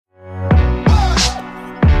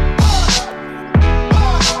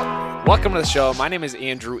Welcome to the show. My name is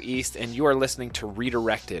Andrew East, and you are listening to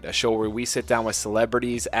Redirected, a show where we sit down with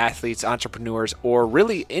celebrities, athletes, entrepreneurs, or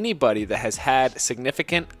really anybody that has had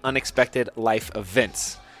significant, unexpected life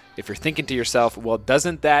events. If you're thinking to yourself, well,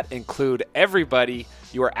 doesn't that include everybody?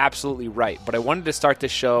 You are absolutely right. But I wanted to start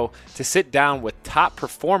this show to sit down with top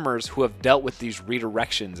performers who have dealt with these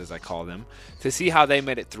redirections, as I call them, to see how they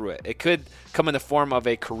made it through it. It could come in the form of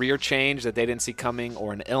a career change that they didn't see coming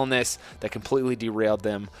or an illness that completely derailed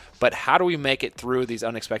them. But how do we make it through these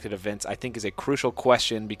unexpected events, I think is a crucial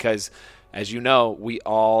question because, as you know, we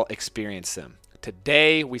all experience them.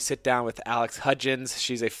 Today, we sit down with Alex Hudgens.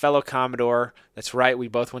 She's a fellow Commodore. That's right, we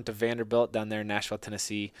both went to Vanderbilt down there in Nashville,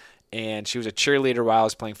 Tennessee, and she was a cheerleader while I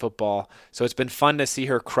was playing football. So it's been fun to see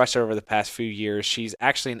her crush it over the past few years. She's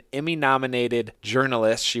actually an Emmy-nominated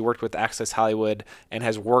journalist. She worked with Access Hollywood and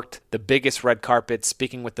has worked the biggest red carpets,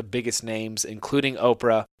 speaking with the biggest names, including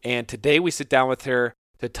Oprah. And today, we sit down with her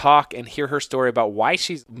to talk and hear her story about why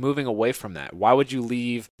she's moving away from that. Why would you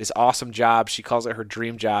leave this awesome job? She calls it her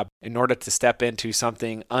dream job in order to step into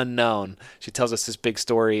something unknown. She tells us this big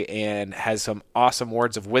story and has some awesome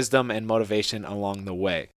words of wisdom and motivation along the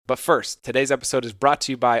way. But first, today's episode is brought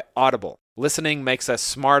to you by Audible. Listening makes us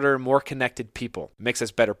smarter, more connected people. It makes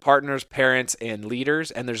us better partners, parents, and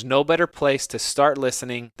leaders, and there's no better place to start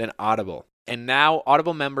listening than Audible. And now,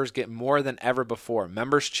 Audible members get more than ever before.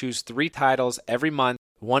 Members choose 3 titles every month,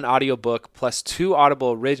 1 audiobook, plus 2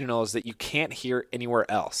 Audible originals that you can't hear anywhere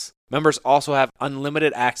else. Members also have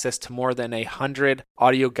unlimited access to more than 100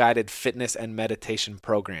 audio-guided fitness and meditation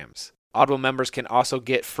programs. Audible members can also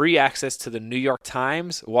get free access to the New York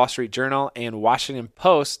Times, Wall Street Journal, and Washington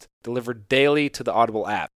Post delivered daily to the Audible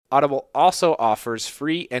app. Audible also offers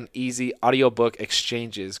free and easy audiobook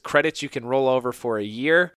exchanges, credits you can roll over for a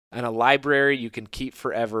year, and a library you can keep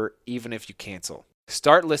forever even if you cancel.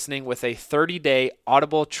 Start listening with a 30-day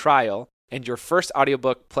Audible trial, and your first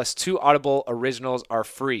audiobook plus 2 Audible originals are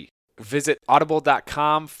free. Visit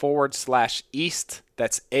audible.com/East.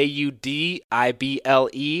 That's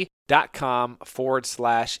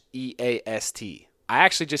audible.com/EAST. I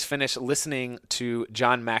actually just finished listening to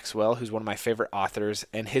John Maxwell, who's one of my favorite authors,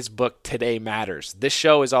 and his book, Today Matters. This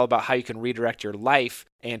show is all about how you can redirect your life,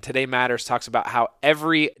 and Today Matters talks about how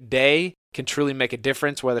every day can truly make a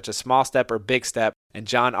difference, whether it's a small step or big step. And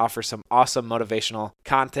John offers some awesome motivational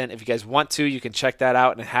content. If you guys want to, you can check that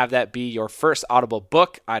out and have that be your first Audible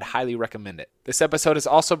book. I'd highly recommend it. This episode is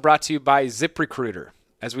also brought to you by ZipRecruiter.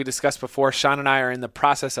 As we discussed before, Sean and I are in the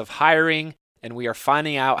process of hiring, and we are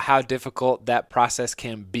finding out how difficult that process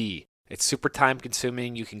can be. It's super time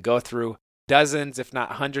consuming. You can go through dozens, if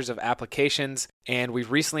not hundreds of applications. And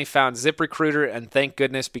we've recently found ZipRecruiter, and thank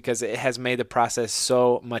goodness because it has made the process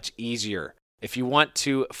so much easier. If you want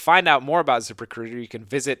to find out more about ZipRecruiter, you can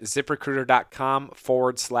visit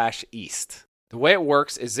ziprecruiter.com/East. The way it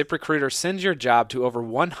works is ZipRecruiter sends your job to over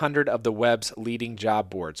 100 of the web's leading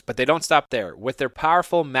job boards, but they don't stop there. With their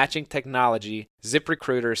powerful matching technology,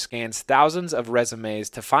 ZipRecruiter scans thousands of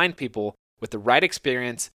resumes to find people with the right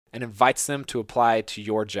experience and invites them to apply to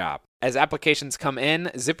your job. As applications come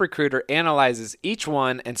in, ZipRecruiter analyzes each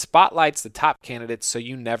one and spotlights the top candidates so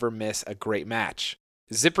you never miss a great match.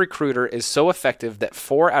 ZipRecruiter is so effective that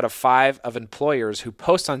 4 out of 5 of employers who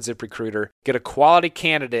post on ZipRecruiter get a quality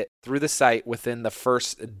candidate through the site within the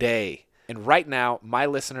first day. And right now, my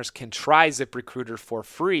listeners can try ZipRecruiter for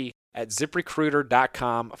free at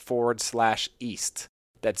ziprecruiter.com/East.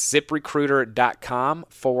 That's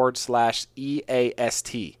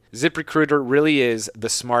ziprecruiter.com/EAST. ZipRecruiter really is the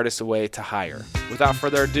smartest way to hire. Without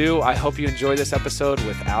further ado, I hope you enjoy this episode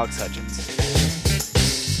with Alex Hudgens.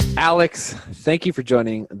 Alex, thank you for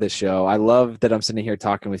joining the show. I love that I'm sitting here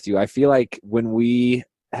talking with you. I feel like when we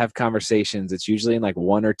have conversations, it's usually in like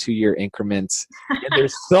 1 or 2 year increments. And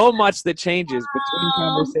there's so much that changes between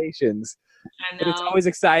conversations. But it's always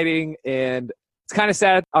exciting, and it's kind of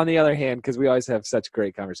sad on the other hand because we always have such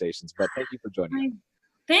great conversations. But thank you for joining me.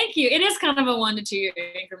 Thank you. It is kind of a 1 to 2 year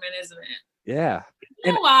increment, isn't it? Yeah.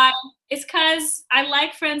 You know why? It's because I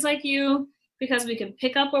like friends like you because we can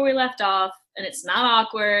pick up where we left off, and it's not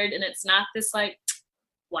awkward, and it's not this like,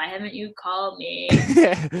 why haven't you called me?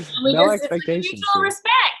 No expectations. Mutual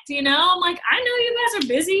respect, you know? I'm like, I know you guys are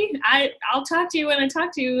busy. I'll talk to you when I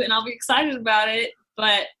talk to you, and I'll be excited about it,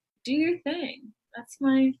 but do your thing. That's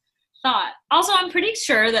my thought. Also, I'm pretty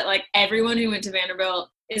sure that like everyone who went to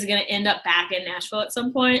Vanderbilt is going to end up back in Nashville at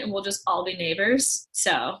some point, and we'll just all be neighbors.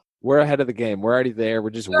 So we're ahead of the game. We're already there.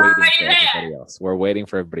 We're just waiting for everybody else. We're waiting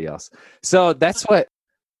for everybody else. So that's what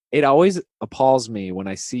it always appalls me when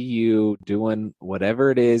I see you doing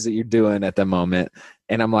whatever it is that you're doing at the moment.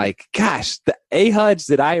 And I'm like, gosh, the Hudge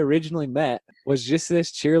that I originally met was just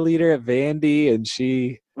this cheerleader at Vandy, and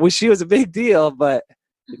she was a big deal, but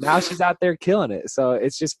now she's out there killing it. So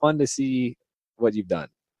it's just fun to see what you've done.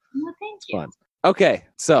 Well, thank you. Fun. Okay,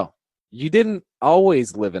 so you didn't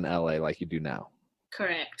always live in LA like you do now.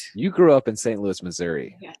 Correct. You grew up in St. Louis,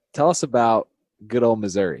 Missouri. Yeah. Tell us about good old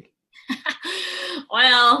Missouri.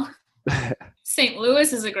 Well, St.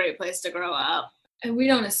 Louis is a great place to grow up, and we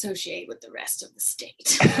don't associate with the rest of the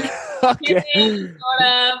state. Okay. Sort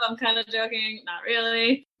of. I'm kind of joking. Not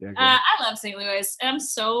really. Okay. I love St. Louis. And I'm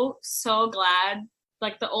so glad.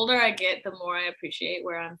 Like, the older I get, the more I appreciate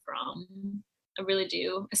where I'm from. I really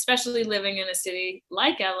do, especially living in a city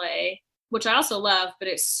like LA, which I also love, but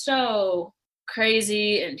it's so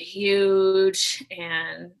crazy and huge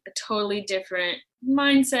and a totally different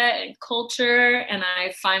mindset and culture. And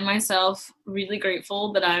I find myself really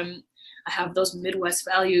grateful that I have those Midwest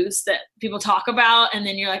values that people talk about. And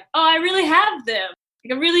then you're like, oh, I really have them.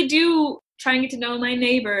 Like, I really do try and get to know my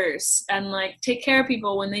neighbors and like take care of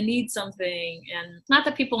people when they need something. And not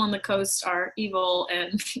that people on the coast are evil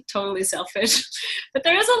and totally selfish, but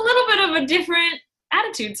there is a little bit of a different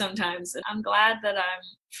attitude sometimes. And I'm glad that I'm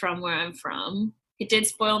from where I'm from. It did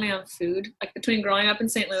spoil me on food, like between growing up in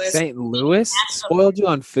St. Louis. St. Louis spoiled you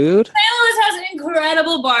on food? St. Louis has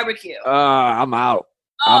incredible barbecue. I'm out.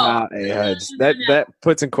 Oh, I'm out, Hudge. That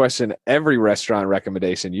puts in question every restaurant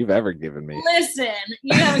recommendation you've ever given me. Listen,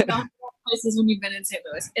 you haven't gone to places when you've been in St.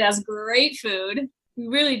 Louis. It has great food.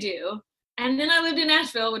 You really do. And then I lived in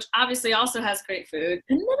Nashville, which obviously also has great food.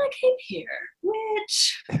 And then I came here,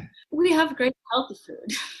 which we have great healthy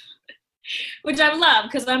food, which I love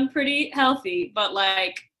because I'm pretty healthy. But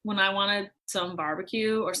like when I wanted some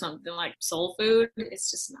barbecue or something like soul food,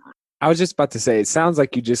 it's just not. I was just about to say, it sounds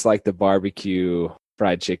like you just like the barbecue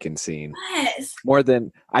fried chicken scene. Yes. More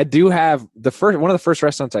than I do have one of the first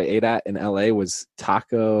restaurants I ate at in LA was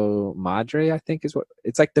Taco Madre, I think is what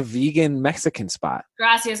it's like, the vegan Mexican spot.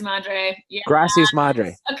 Gracias Madre. Yeah. Gracias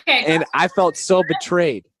Madre. Okay. And I felt so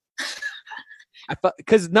betrayed. I felt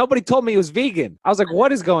because nobody told me it was vegan. I was like,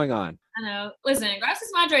 what is going on? I know. Listen, Gracias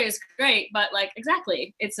Madre is great, but like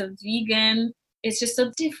exactly. It's a vegan, it's just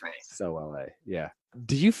so different. So LA. Yeah.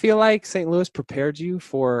 Do you feel like St. Louis prepared you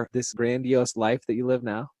for this grandiose life that you live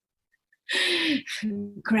now?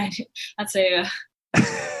 Granted, I'd say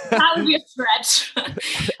that would be a stretch.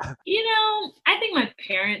 You know, I think my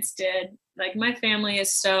parents did. Like, my family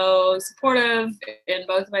is so supportive, and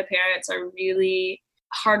both of my parents are really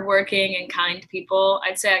hardworking and kind people.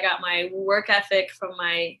 I'd say I got my work ethic from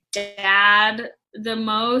my dad the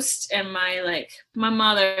most, and my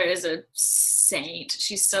mother is a saint.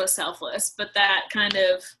 She's so selfless, but that kind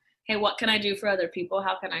of, hey, what can I do for other people,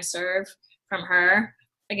 how can I serve, from her.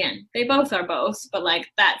 Again, they both are both, but like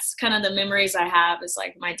that's kind of the memories I have. Is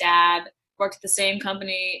like my dad worked at the same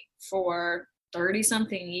company for 30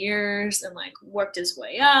 something years and like worked his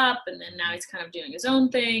way up, and then now he's kind of doing his own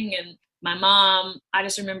thing. And my mom, I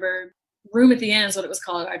just remember room at the end is what it was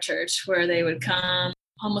called at our church, where they would come,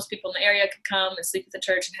 homeless people in the area could come and sleep at the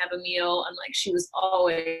church and have a meal. And like, she was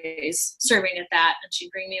always serving at that. And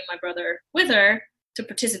she'd bring me and my brother with her to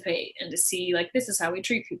participate and to see like, this is how we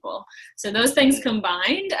treat people. So those things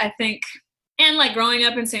combined, I think, and like growing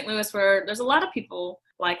up in St. Louis where there's a lot of people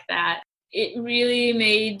like that, it really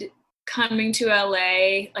made coming to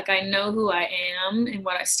LA, like I know who I am and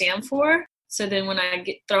what I stand for. So then when I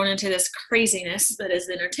get thrown into this craziness that is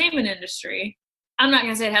the entertainment industry, I'm not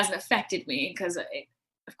going to say it hasn't affected me, because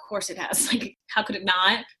of course it has. Like, how could it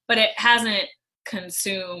not? But it hasn't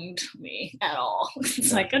consumed me at all.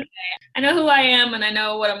 It's like, okay, I know who I am and I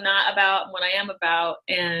know what I'm not about and what I am about.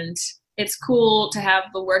 And it's cool to have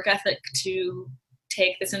the work ethic to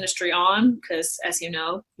take this industry on, because as you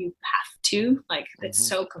know, you have to. Like, it's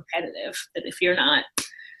so competitive that if you're not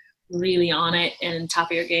really on it and top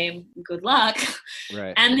of your game, good luck.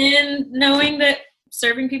 Right. And then knowing that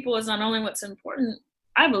serving people is not only what's important,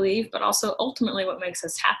 I believe, but also ultimately what makes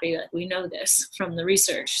us happy. Like, we know this from the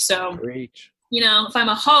research. So, Preach. You know, if I'm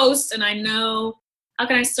a host and I know, how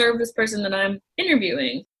can I serve this person that I'm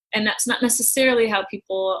interviewing? And that's not necessarily how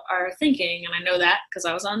people are thinking. And I know that because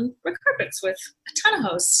I was on red carpets with a ton of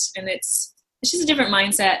hosts. And it's just a different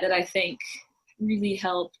mindset that I think really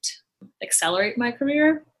helped accelerate my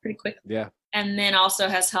career pretty quickly. Yeah. And then also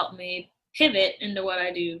has helped me pivot into what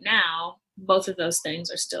I do now. Both of those things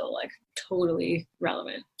are still like totally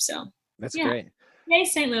relevant. So that's great. Hey,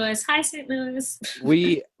 St. Louis. Hi, St. Louis.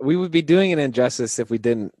 We would be doing an injustice if we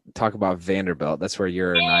didn't talk about Vanderbilt. That's where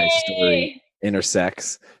your and I's story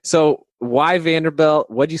intersects. So why Vanderbilt?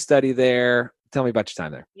 What'd you study there? Tell me about your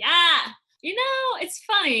time there. Yeah. It's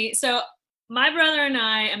funny. So my brother and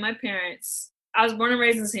I and my parents, I was born and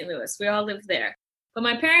raised in St. Louis. We all lived there. But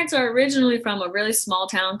my parents are originally from a really small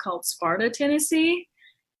town called Sparta, Tennessee.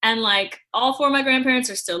 And like all four of my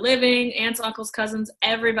grandparents are still living, aunts, uncles, cousins,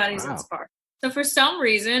 everybody's in Sparta. So for some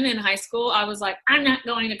reason in high school, I was like, I'm not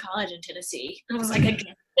going to college in Tennessee. I was like against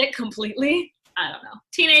it completely. I don't know.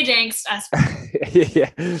 Teenage angst, I suppose.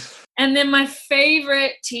 Yeah. And then my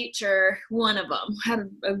favorite teacher, one of them, had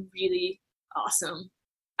a really awesome.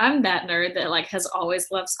 I'm that nerd that like has always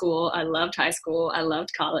loved school. I loved high school. I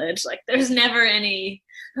loved college. Like there's never any,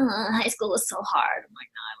 high school was so hard. I'm like,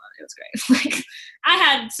 no, I loved it. It was great. Like I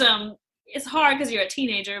had some, it's hard because you're a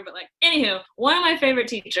teenager, but like, anywho, one of my favorite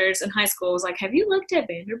teachers in high school was like, have you looked at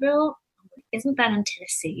Vanderbilt? I'm like, isn't that in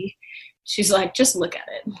Tennessee? She's like, just look at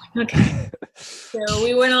it. I'm like, okay. So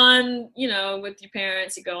we went on, with your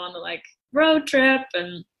parents, you go on the like road trip.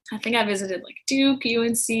 And I think I visited like Duke,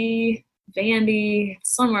 UNC, Vandy,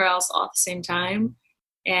 somewhere else all at the same time.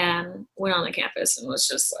 And went on the campus and was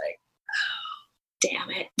just like, oh, damn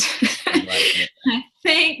it. I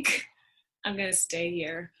think I'm going to stay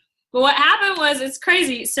here. But what happened was, it's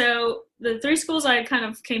crazy. So the three schools I kind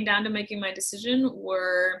of came down to making my decision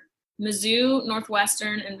were Mizzou,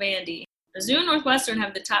 Northwestern, and Vandy. Mizzou and Northwestern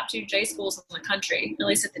have the top two J schools in the country, at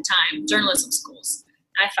least at the time, journalism schools.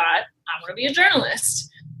 I thought, I want to be a journalist.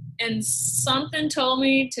 And something told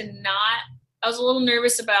me I was a little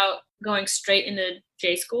nervous about going straight into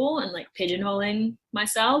J school and like pigeonholing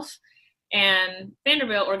myself. And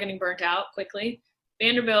Vanderbilt, or getting burnt out quickly.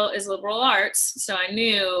 Vanderbilt is liberal arts, so I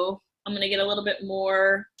knew I'm going to get a little bit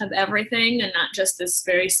more of everything and not just this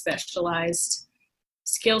very specialized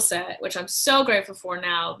skill set, which I'm so grateful for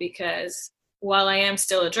now, because while I am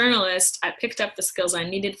still a journalist, I picked up the skills I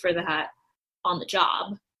needed for that on the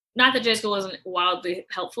job. Not that J school isn't wildly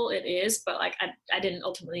helpful, it is, but like I didn't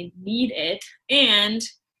ultimately need it. And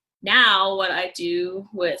now what I do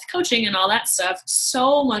with coaching and all that stuff,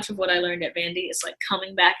 so much of what I learned at Vandy is like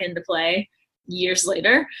coming back into play years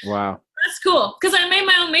later. Wow. That's cool, because I made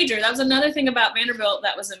my own major. That was another thing about Vanderbilt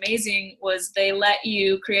that was amazing, was they let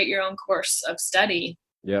you create your own course of study.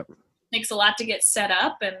 Yep. It takes a lot to get set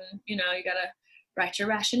up, and you got to write your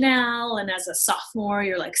rationale, and as a sophomore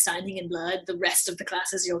you're like signing in blood the rest of the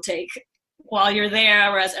classes you'll take while you're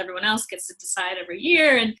there, whereas everyone else gets to decide every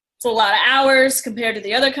year, and it's a lot of hours compared to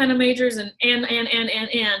the other kind of majors, and but at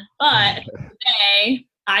the end of the day,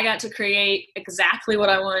 I got to create exactly what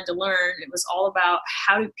I wanted to learn. It was all about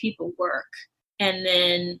how do people work. And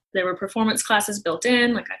then there were performance classes built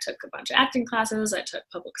in. Like I took a bunch of acting classes. I took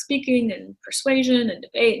public speaking and persuasion and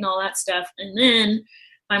debate and all that stuff. And then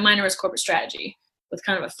my minor was corporate strategy with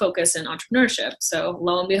kind of a focus in entrepreneurship. So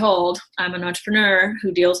lo and behold, I'm an entrepreneur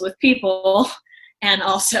who deals with people and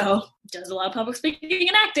also does a lot of public speaking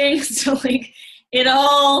and acting. So like it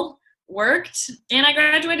all worked, and I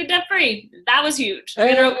graduated debt free. That was huge.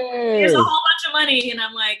 Hey. Here's a whole bunch of money, and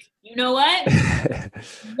I'm like, you know what?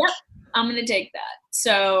 Yep, I'm gonna take that.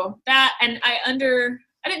 So that, and I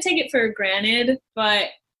didn't take it for granted, but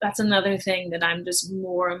that's another thing that I'm just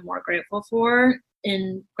more and more grateful for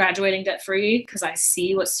in graduating debt free, because I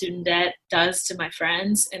see what student debt does to my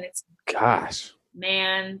friends, and it's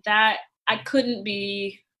man, that I couldn't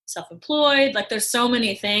be self-employed. Like there's so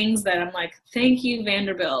many things that I'm like, thank you,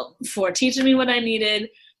 Vanderbilt, for teaching me what I needed,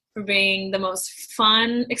 for being the most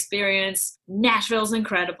fun experience. Nashville's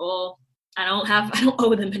incredible. I don't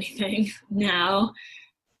owe them anything now.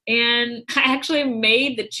 And I actually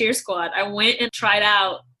made the cheer squad. I went and tried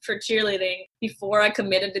out for cheerleading before I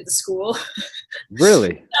committed to the school.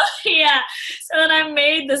 Really? Yeah. So then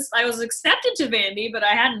I was accepted to Vandy, but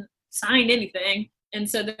I hadn't signed anything. And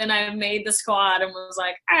so then I made the squad and was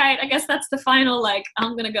like, all right, I guess that's the final, like,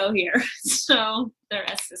 I'm going to go here. So the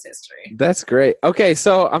rest is history. That's great. Okay.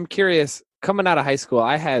 So I'm curious, coming out of high school,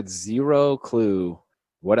 I had zero clue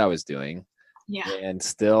what I was doing. Yeah. And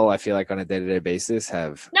still, I feel like on a day-to-day basis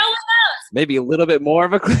have no one knows. Maybe a little bit more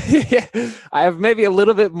of a clue. I have maybe a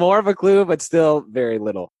little bit more of a clue, but still very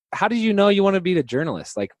little. How did you know you want to be a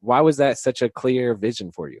journalist? Like, why was that such a clear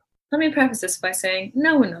vision for you? Let me preface this by saying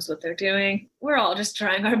no one knows what they're doing. We're all just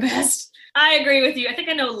trying our best. I agree with you. I think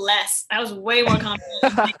I know less. I was way more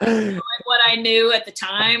confident in what I knew at the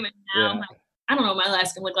time. And now I'm like, I don't know what my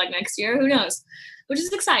life's going to look like next year. Who knows? Which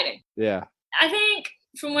is exciting. Yeah. I think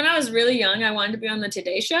from when I was really young, I wanted to be on the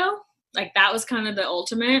Today Show. Like that was kind of the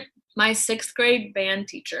ultimate. My 6th grade band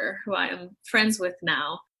teacher, who I am friends with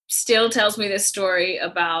now, still tells me this story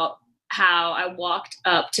about how I walked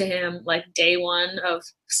up to him like day one of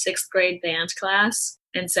 6th grade band class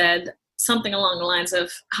and said, something along the lines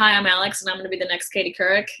of, "Hi, I'm Alex, and I'm going to be the next Katie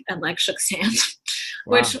Couric," and like shook his hand.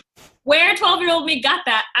 Wow. Which, where 12-year-old me got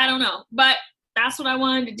that, I don't know. But that's what I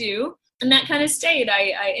wanted to do. And that kind of stayed.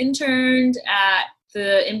 I interned at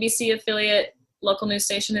the NBC affiliate local news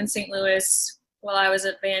station in St. Louis while I was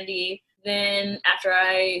at Vandy. Then after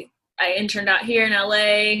I interned out here in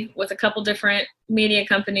LA with a couple different media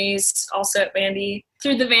companies, also at Vandy,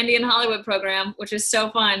 through the Vandy in Hollywood program, which is so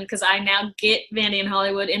fun because I now get Vandy in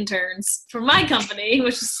Hollywood interns for my company,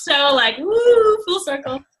 which is so like, woo, full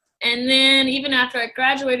circle. And then even after I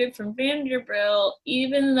graduated from Vanderbilt,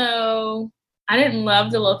 even though I didn't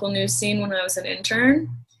love the local news scene when I was an intern,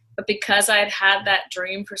 but because I had had that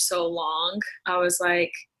dream for so long, I was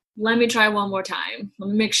like, let me try one more time. Let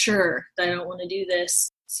me make sure that I don't want to do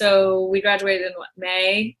this. So we graduated in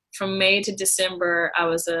May. From May to December, I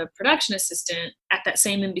was a production assistant at that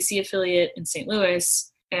same NBC affiliate in St.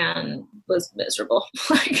 Louis and was miserable.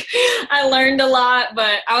 Like, I learned a lot,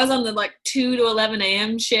 but I was on the 2 to 11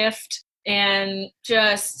 a.m. shift, and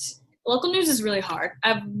just local news is really hard.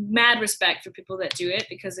 I have mad respect for people that do it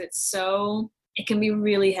because it can be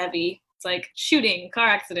really heavy. It's like shooting, car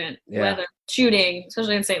accident, weather, shooting,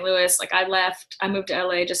 especially in St. Louis. Like, I moved to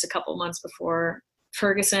LA just a couple months before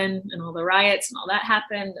Ferguson and all the riots and all that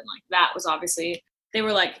happened. And that was obviously, they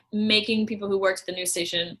were making people who worked at the news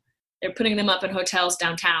station, they're putting them up in hotels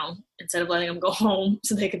downtown instead of letting them go home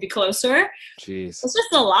so they could be closer. Jeez. It's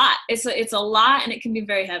just a lot. It's a lot, and it can be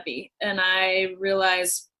very heavy. And I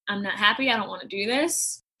realized I'm not happy. I don't want to do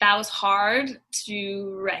this. That was hard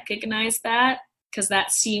to recognize that, because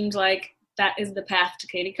that seemed like that is the path to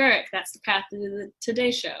Katie Couric. That's the path to the Today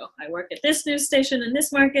Show. I work at this news station in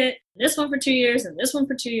this market, this one for 2 years, and this one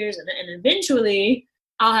for 2 years, and eventually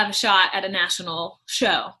I'll have a shot at a national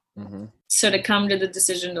show. Mm-hmm. So to come to the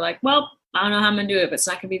decision to well, I don't know how I'm going to do it, but it's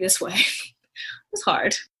not going to be this way. It was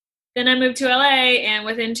hard. Then I moved to LA, and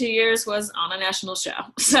within 2 years was on a national show.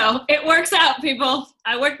 So it works out, people.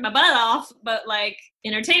 I worked my butt off, but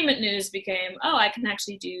entertainment news became, oh, I can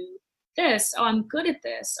actually do this. Oh, I'm good at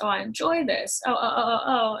this. Oh, I enjoy this.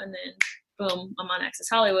 Oh. And then boom, I'm on Access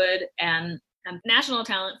Hollywood, and I'm national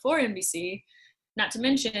talent for NBC. Not to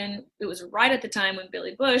mention, it was right at the time when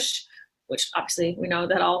Billy Bush, which obviously we know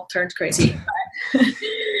that all turned crazy. But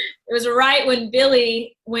it was right when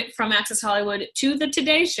Billy went from Access Hollywood to the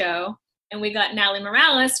Today Show, and we got Natalie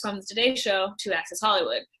Morales from the Today Show to Access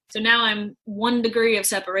Hollywood. So now I'm 1 degree of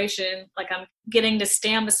separation. I'm getting to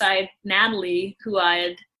stand beside Natalie, who I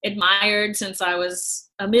had admired since I was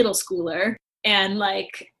a middle schooler. And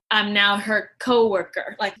I'm now her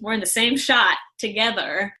coworker. We're in the same shot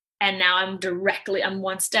together. And now I'm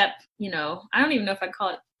 1 step, I don't even know if I'd call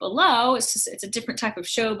it below. It's a different type of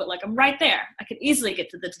show, but I'm right there. I could easily get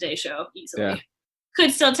to the Today Show easily. Yeah.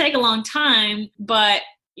 Could still take a long time, but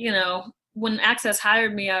when Access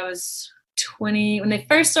hired me, I was 20. When they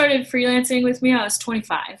first started freelancing with me, I was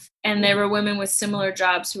 25, and there were women with similar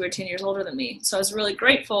jobs who were 10 years older than me. So I was really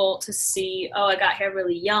grateful to see, oh, I got here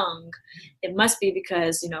really young. It must be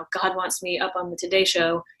because, God wants me up on the Today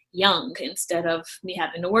Show young instead of me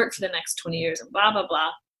having to work for the next 20 years and blah, blah, blah.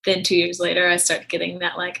 Then 2 years later, I started getting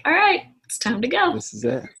that all right, it's time to go. This is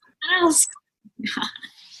it. Else.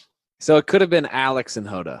 So it could have been Alex and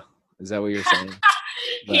Hoda. Is that what you're saying?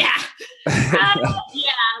 Yeah.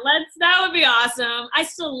 That would be awesome. I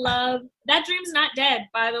still love, that dream's not dead,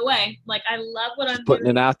 by the way. I love what I'm putting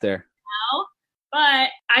it out there now, but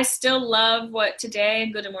I still love what Today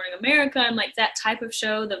and Good Morning America and that type of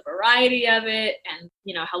show, the variety of it, and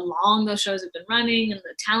how long those shows have been running and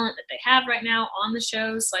the talent that they have right now on the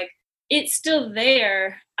shows. It's still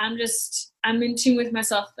there. I'm in tune with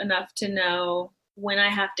myself enough to know when I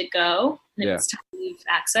have to go and it's time to leave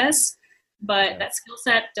Access. But that skill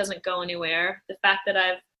set doesn't go anywhere. The fact that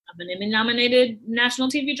I'm an Emmy-nominated national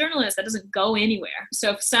TV journalist, that doesn't go anywhere. So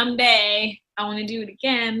if someday I want to do it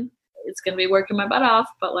again, it's going to be working my butt off.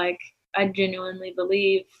 But I genuinely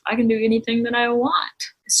believe I can do anything that I want.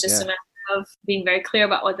 It's just a matter of being very clear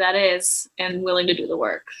about what that is and willing to do the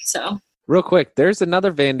work. So real quick, there's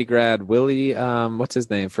another Vandy grad, Willie. What's his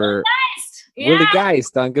name for? Willie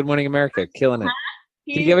Geist on Good Morning America, killing it.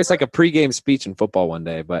 He gave us a pregame speech in football one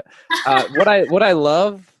day. But what I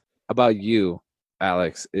love about you,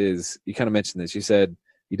 Alex, is you kind of mentioned this. You said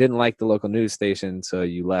you didn't like the local news station, so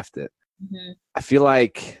you left it. Mm-hmm. I feel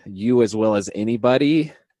like you, as well as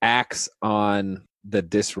anybody, acts on the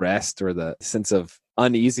disrest or the sense of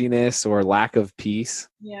uneasiness or lack of peace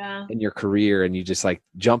in your career, and you just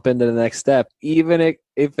jump into the next step, even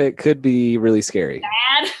if it could be really scary.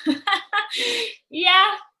 Bad.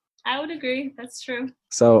 Yeah. I would agree. That's true.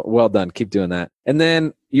 So well done. Keep doing that. And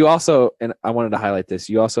then you also, and I wanted to highlight this,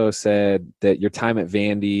 you also said that your time at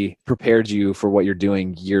Vandy prepared you for what you're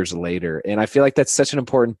doing years later. And I feel like that's such an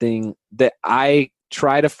important thing that I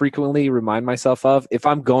try to frequently remind myself of. If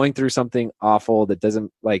I'm going through something awful that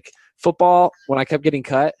doesn't, like football, when I kept getting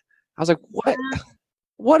cut, I was like,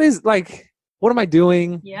 what is, like, what am I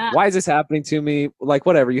doing? Yeah. Why is this happening to me? Like,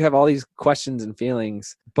 whatever. You have all these questions and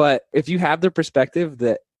feelings. But if you have the perspective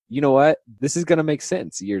that, you know what, this is going to make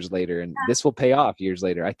sense years later and this will pay off years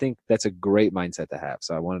later, I think that's a great mindset to have.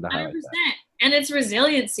 So I wanted to highlight 100%. that. And it's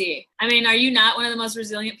resiliency. I mean, are you not one of the most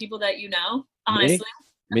resilient people that you know? Honestly.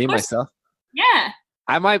 Me myself? Yeah.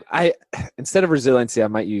 I instead of resiliency, I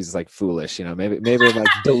might use like foolish, maybe like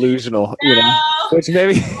delusional, which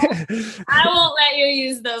maybe I won't let you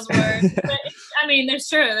use those words. But I mean, there's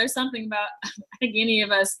something about, I think any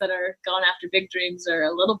of us that are going after big dreams are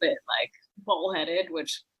a little bit like bullheaded,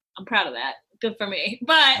 which I'm proud of that. Good for me.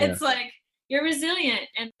 But It's like, you're resilient.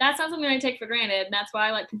 And that's not something I take for granted. And that's why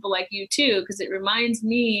I like people like you too, because it reminds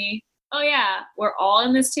me, oh yeah, we're all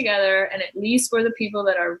in this together. And at least we're the people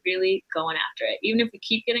that are really going after it. Even if we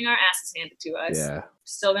keep getting our asses handed to us, we're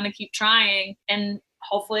still going to keep trying. And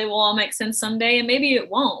hopefully it will all make sense someday. And maybe it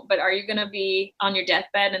won't. But are you going to be on your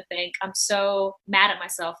deathbed and think, I'm so mad at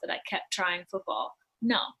myself that I kept trying football?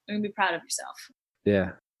 No, you're going to be proud of yourself.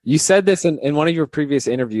 Yeah. You said this in one of your previous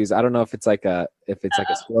interviews. I don't know if it's like a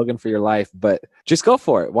slogan for your life, but just go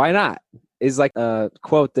for it. Why not? Is like a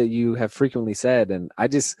quote that you have frequently said. And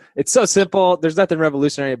it's so simple. There's nothing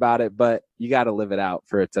revolutionary about it, but you got to live it out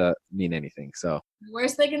for it to mean anything. So the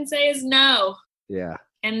worst they can say is no. Yeah.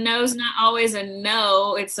 And no's not always a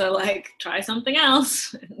no. It's a like, try something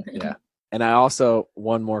else. Yeah. And I also,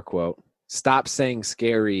 one more quote. Stop saying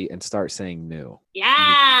scary and start saying new.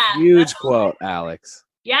 Yeah. Huge quote, Alex.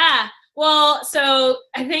 Yeah. Well, so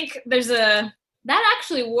I think that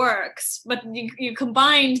actually works, but you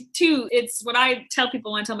combined two. It's what I tell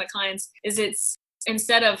people when I tell my clients is it's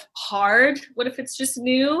instead of hard, what if it's just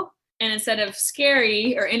new? And instead of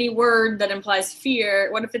scary or any word that implies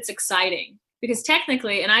fear, what if it's exciting? Because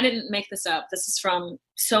technically, and I didn't make this up, this is from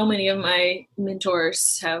so many of my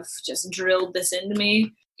mentors have just drilled this into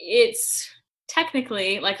me. It's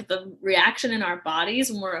technically like the reaction in our bodies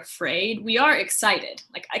when we're afraid, we are excited.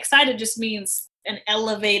 Like excited just means an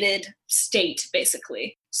elevated state,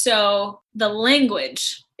 basically. So the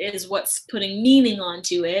language is what's putting meaning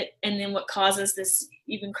onto it. And then what causes this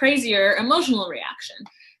even crazier emotional reaction.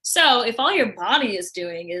 So if all your body is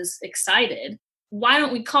doing is excited, why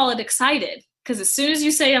don't we call it excited? Because as soon as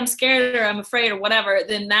you say I'm scared or I'm afraid or whatever,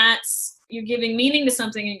 then you're giving meaning to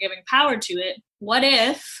something and giving power to it. What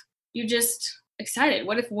if you just excited?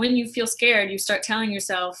 What if when you feel scared, you start telling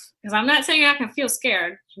yourself, because I'm not saying you're not going to feel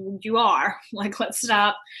scared. You are. Like, let's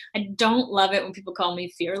stop. I don't love it when people call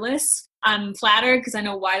me fearless. I'm flattered because I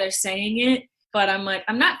know why they're saying it, but I'm like,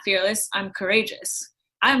 I'm not fearless. I'm courageous.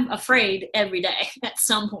 I'm afraid every day at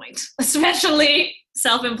some point, especially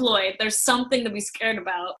self-employed. There's something to be scared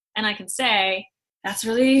about. And I can say, that's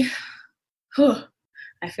really,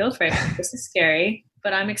 I feel afraid. This is scary,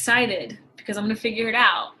 but I'm excited because I'm going to figure it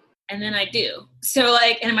out. And then I do. So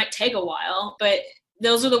and it might take a while, but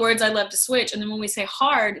those are the words I love to switch. And then when we say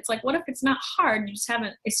hard, it's like, what if it's not hard?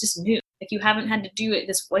 It's just new. Like you haven't had to do it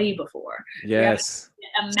this way before. Yes.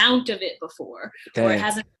 Amount of it before. Okay. Or it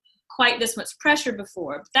hasn't quite this much pressure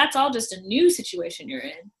before. But that's all just a new situation you're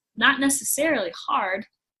in. Not necessarily hard.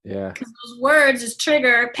 Yeah. Because those words just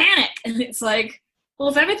trigger panic. And it's like, well,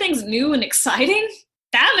 if everything's new and exciting,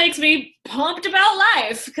 that makes me pumped about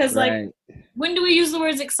life. Because when do we use the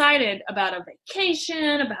words excited? About a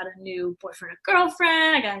vacation, about a new boyfriend or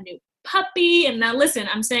girlfriend, I got a new puppy. And now listen,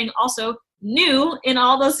 I'm saying also new in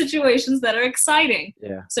all those situations that are exciting.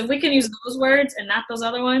 Yeah. So if we can use those words and not those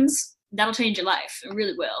other ones, that'll change your life. It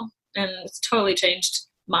really will. And it's totally changed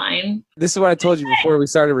mine. This is what I told you before we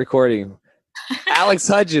started recording. Alex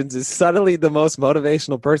Hudgens is subtly the most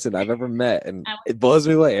motivational person I've ever met. And it blows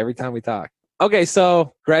me away every time we talk. Okay,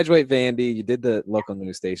 so graduate Vandy, you did the local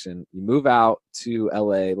news station, you move out to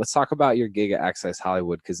LA. Let's talk about your gig at Access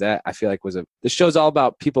Hollywood, because that I feel like this show's all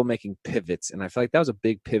about people making pivots, and I feel like that was a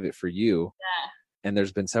big pivot for you. Yeah. And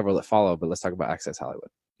there's been several that follow, but let's talk about Access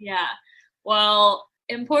Hollywood. Yeah. Well,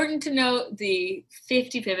 important to note the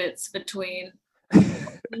 50 pivots between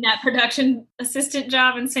that production assistant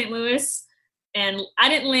job in St. Louis, and I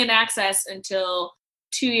didn't land Access until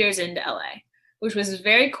 2 years into LA. Which was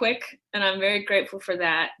very quick, and I'm very grateful for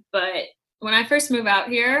that. But when I first moved out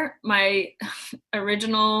here, my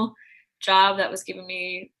original job that was giving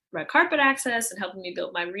me red carpet access and helping me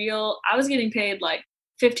build my reel, I was getting paid like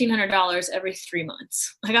 $1,500 every 3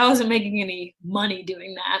 months. Like I wasn't making any money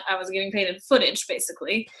doing that. I was getting paid in footage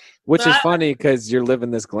basically. Which is funny because you're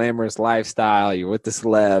living this glamorous lifestyle. You're with the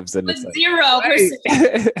celebs and it's like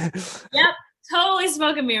 0%. Yep. Totally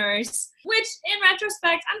smoke and mirrors, which in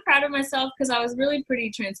retrospect, I'm proud of myself because I was really pretty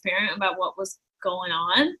transparent about what was going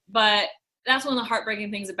on. But that's one of the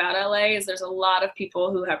heartbreaking things about LA is there's a lot of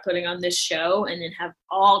people who are putting on this show and then have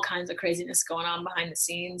all kinds of craziness going on behind the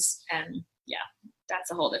scenes. And yeah,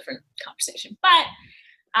 that's a whole different conversation. But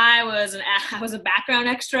I was a background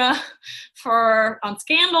extra on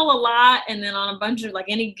Scandal a lot. And then on a bunch of like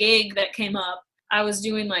any gig that came up, I was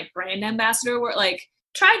doing like brand ambassador work, like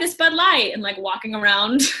try this Bud Light and like walking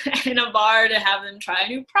around in a bar to have them try a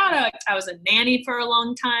new product. I was a nanny for a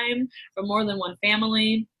long time for more than one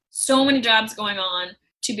family. So many jobs going on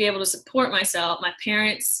to be able to support myself. My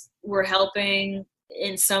parents were helping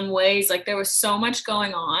in some ways. Like there was so much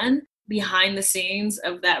going on behind the scenes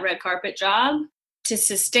of that red carpet job to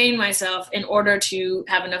sustain myself in order to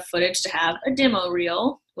have enough footage to have a demo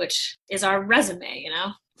reel, which is our resume, you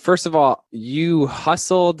know? First of all, you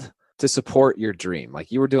hustled to support your dream.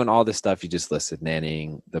 Like you were doing all this stuff you just listed,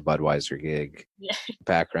 nannying, the Budweiser gig,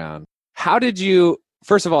 background. How did you,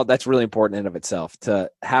 first of all, that's really important in of itself to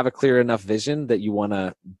have a clear enough vision that you want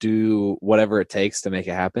to do whatever it takes to make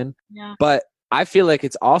it happen. Yeah. But I feel like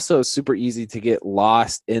it's also super easy to get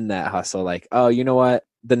lost in that hustle. Like, oh, you know what?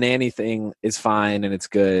 The nanny thing is fine and it's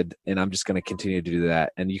good. And I'm just going to continue to do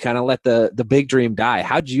that. And you kind of let the big dream die.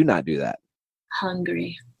 How'd you not do that?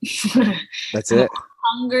 Hungry. That's it.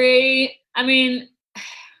 Hungry. I mean,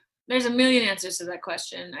 there's a million answers to that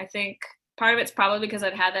question. I think part of it's probably because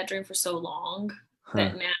I've had that dream for so long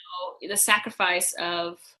that now the sacrifice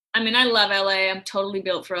of, I mean, I love LA. I'm totally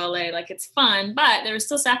built for LA. Like it's fun, but there was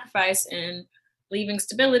still sacrifice in leaving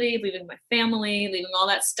stability, leaving my family, leaving all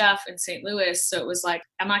that stuff in St. Louis. So it was like,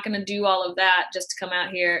 I'm not going to do all of that just to come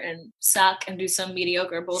out here and suck and do some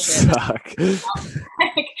mediocre bullshit. Suck.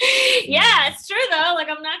 Yeah, it's true though. Like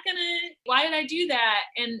I'm not going to, why did I do that?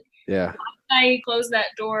 And yeah, why did I close that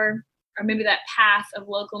door or maybe that path of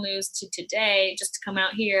local news to today just to come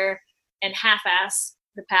out here and half-ass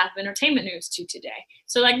the path of entertainment news to today.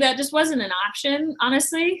 So like that just wasn't an option,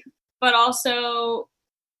 honestly. But also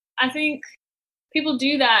I think people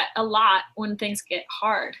do that a lot when things get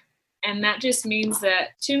hard. And that just means that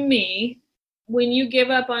to me, when you give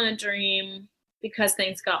up on a dream because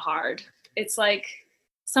things got hard, it's like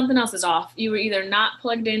something else is off. You were either not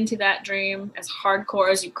plugged into that dream as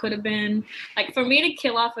hardcore as you could have been. Like for me to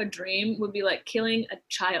kill off a dream would be like killing a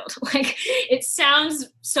child. Like it sounds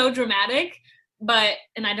so dramatic, but,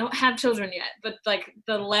 and I don't have children yet, but like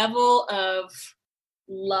the level of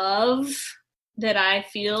love that I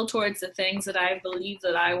feel towards the things that I believe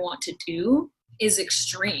that I want to do is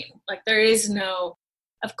extreme. Like there is no,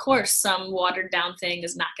 of course, some watered down thing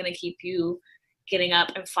is not going to keep you getting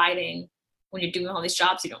up and fighting when you're doing all these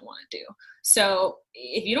jobs you don't want to do. So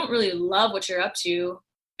if you don't really love what you're up to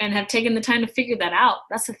and have taken the time to figure that out,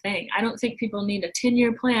 that's the thing. I don't think people need a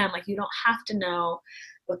 10-year plan. Like you don't have to know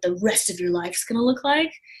what the rest of your life's going to look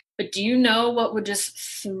like. But do you know what would just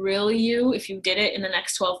thrill you if you did it in the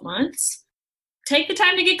next 12 months? Take the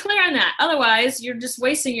time to get clear on that. Otherwise, you're just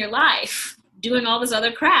wasting your life doing all this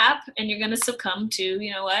other crap and you're going to succumb to,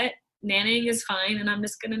 you know what, nannying is fine and I'm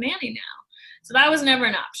just going to nanny now. So that was never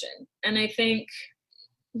an option. And I think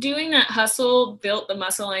doing that hustle built the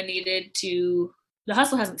muscle I needed to, the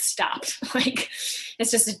hustle hasn't stopped. Like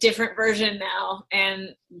it's just a different version now. And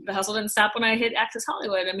the hustle didn't stop when I hit Access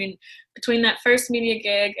Hollywood. I mean, between that first media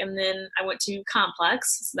gig and then I went to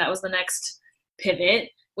Complex. So that was the next pivot,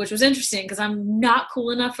 which was interesting because I'm not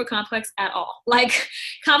cool enough for Complex at all. Like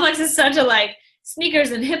Complex is such a like sneakers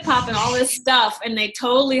and hip hop and all this stuff. And they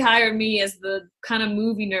totally hired me as the kind of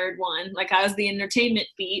movie nerd one. Like I was the entertainment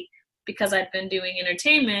beat because I'd been doing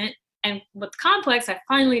entertainment. And with Complex, I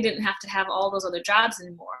finally didn't have to have all those other jobs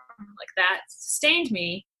anymore. Like that sustained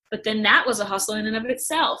me. But then that was a hustle in and of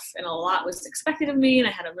itself. And a lot was expected of me. And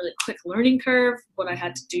I had a really quick learning curve, what I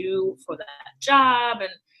had to do for that job. And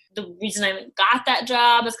the reason I even got that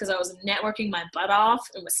job is because I was networking my butt off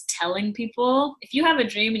and was telling people. If you have a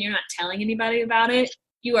dream and you're not telling anybody about it,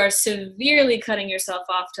 you are severely cutting yourself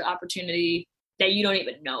off to opportunity that you don't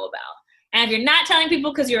even know about. And if you're not telling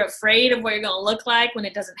people because you're afraid of what you're going to look like when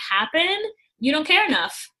it doesn't happen, you don't care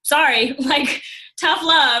enough. Sorry, like tough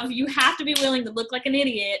love. You have to be willing to look like an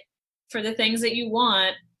idiot for the things that you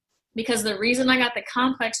want, because the reason I got the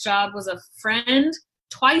Complex job was a friend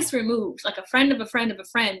twice removed, like a friend of a friend of a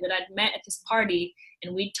friend that I'd met at this party,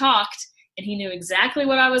 and we talked, and he knew exactly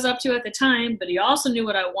what I was up to at the time, but he also knew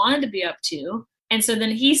what I wanted to be up to. And so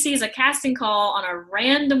then he sees a casting call on a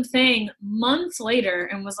random thing months later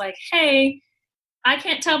and was like, hey, I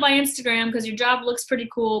can't tell by Instagram because your job looks pretty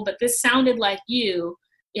cool, but this sounded like you.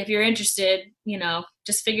 If you're interested,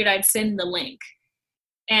 just figured I'd send the link.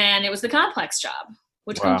 And it was the Complex job,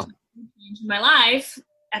 which completely changed my life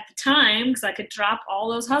at the time because I could drop all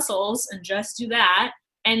those hustles and just do that.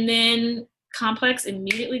 And then Complex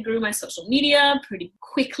immediately grew my social media pretty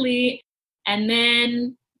quickly. And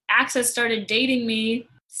then Access started dating me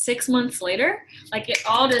 6 months later. Like it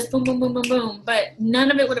all just boom, boom, boom, boom, boom. But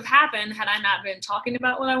none of it would have happened had I not been talking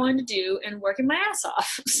about what I wanted to do and working my ass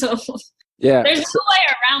off. So there's no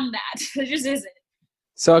way around that. There just isn't.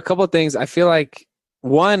 So a couple of things. I feel like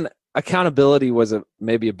one, accountability was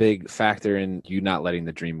maybe a big factor in you not letting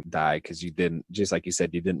the dream die because you didn't, just like you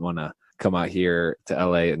said, you didn't want to come out here to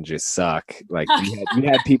LA and just suck. Like you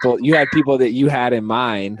had people that you had in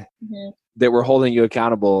mind that were holding you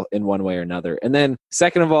accountable in one way or another. And then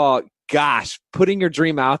second of all, gosh, putting your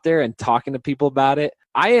dream out there and talking to people about it.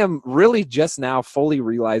 I am really just now fully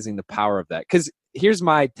realizing the power of that. Because here's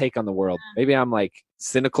my take on the world. Maybe I'm like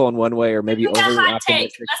cynical in one way or maybe overly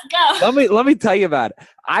optimistic. Let's go. Let me tell you about it.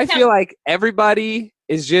 I feel like everybody's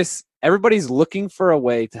looking for a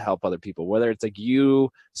way to help other people, whether it's like you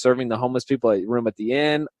serving the homeless people at your room at the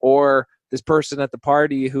inn or this person at the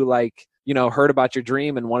party who heard about your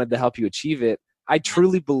dream and wanted to help you achieve it. I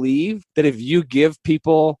truly believe that if you give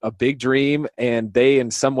people a big dream and they in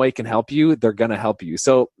some way can help you, they're going to help you.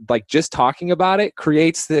 So like just talking about it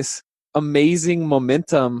creates this amazing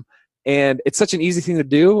momentum. And it's such an easy thing to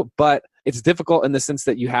do, but it's difficult in the sense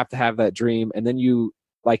that you have to have that dream. And then you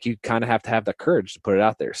kind of have to have the courage to put it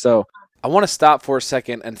out there. So I want to stop for a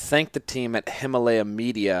second and thank the team at Himalaya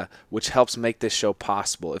Media, which helps make this show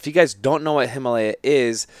possible. If you guys don't know what Himalaya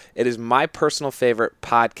is, it is my personal favorite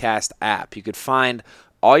podcast app. You could find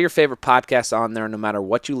all your favorite podcasts on there no matter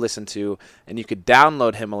what you listen to, and you could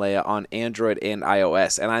download Himalaya on Android and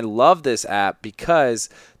iOS. And I love this app because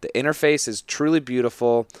the interface is truly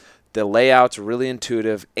beautiful. The layout's really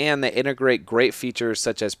intuitive, and they integrate great features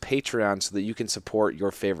such as Patreon so that you can support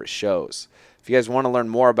your favorite shows. If you guys want to learn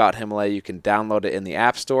more about Himalaya, you can download it in the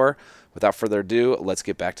App Store. Without further ado, let's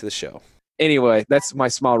get back to the show. Anyway, that's my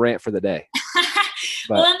small rant for the day.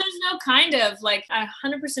 Well, and there's no kind of, I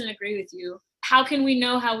 100% agree with you. How can we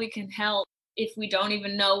know how we can help if we don't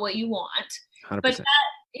even know what you want? 100%. But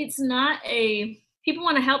it's not people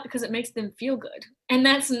want to help because it makes them feel good. And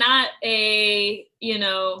that's not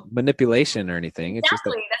manipulation or anything. It's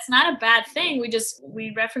exactly. That's not a bad thing.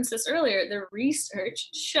 We referenced this earlier. The research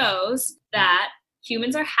shows that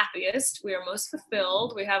humans are happiest. We are most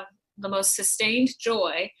fulfilled. We have the most sustained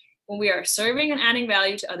joy when we are serving and adding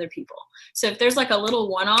value to other people. So if there's a little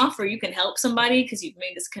one-off where you can help somebody because you've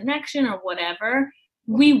made this connection or whatever,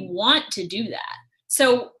 we want to do that.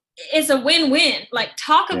 So it's a win-win.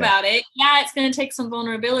 Talk about it. Yeah, it's going to take some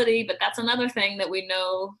vulnerability, but that's another thing that we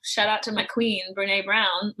know. Shout out to my queen, Brene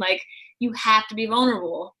Brown. You have to be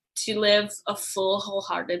vulnerable to live a full,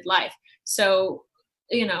 wholehearted life. So,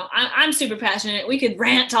 I'm super passionate. We could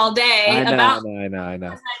rant all day about. I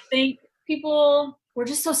know. I think people were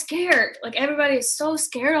just so scared. Everybody is so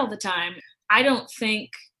scared all the time. I don't think,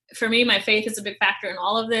 for me, my faith is a big factor in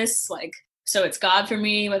all of this. So it's God for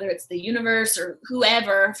me, whether it's the universe or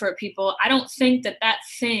whoever for people. I don't think I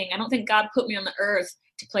don't think God put me on the earth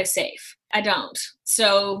to play safe. I don't.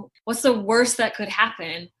 So what's the worst that could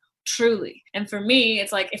happen? Truly. And for me,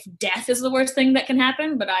 it's if death is the worst thing that can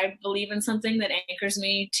happen, but I believe in something that anchors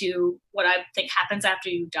me to what I think happens after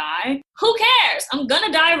you die. Who cares? I'm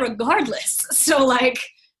gonna die regardless. So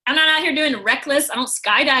I'm not out here doing reckless. I don't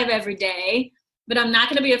skydive every day. But I'm not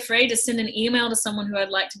going to be afraid to send an email to someone who I'd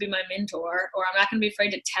like to be my mentor, or I'm not going to be afraid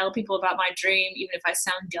to tell people about my dream, even if I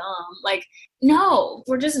sound dumb. No,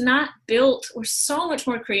 we're just not built. We're so much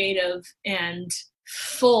more creative and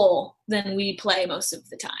full than we play most of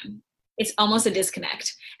the time. It's almost a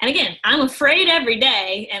disconnect. And again, I'm afraid every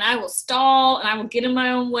day, and I will stall and I will get in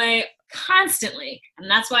my own way constantly.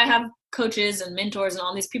 And that's why I have coaches and mentors and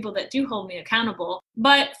all these people that do hold me accountable.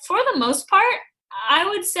 But for the most part, I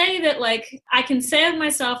would say that I can say of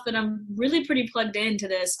myself that I'm really pretty plugged into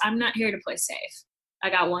this. I'm not here to play safe. I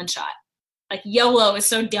got one shot. YOLO is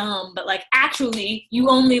so dumb, but actually you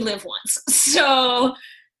only live once. So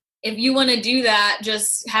if you want to do that,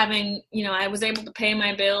 just having, I was able to pay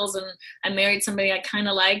my bills and I married somebody I kind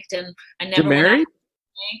of liked and I never You're married?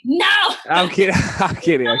 No. I'm kidding.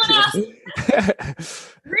 Reasons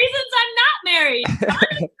I'm not married.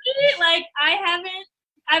 Honestly,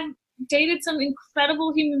 I've dated some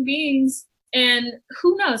incredible human beings, and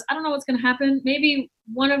who knows? I don't know what's going to happen. Maybe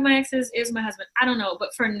one of my exes is my husband. I don't know. But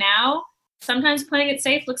for now, Sometimes playing it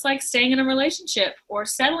safe looks like staying in a relationship or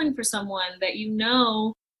settling for someone that you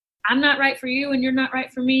know I'm not right for you and you're not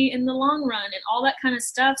right for me in the long run and all that kind of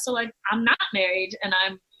stuff. So like, I'm not married and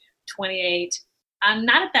I'm 28. I'm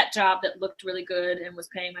not at that job that looked really good and was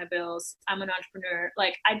paying my bills. I'm an entrepreneur.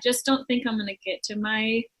 Like, I just don't think I'm going to get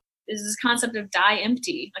to this concept of die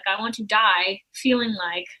empty. Like, I want to die feeling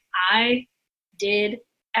like I did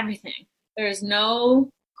everything. There's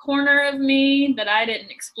no corner of me that I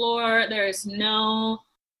didn't explore. There's no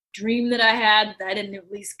dream that I had that I didn't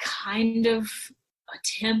at least kind of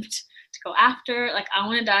attempt to go after. Like, I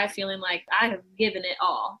want to die feeling like I have given it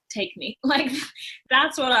all. Take me. Like,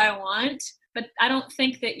 that's what I want. But I don't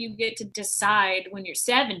think that you get to decide when you're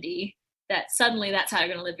 70 that suddenly that's how you're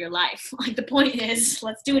going to live your life. Like, the point is,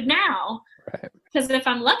 let's do it now. Right. Because if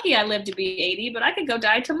I'm lucky, I live to be 80, but I could go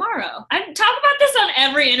die tomorrow. I talk about this on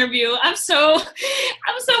every interview. I'm so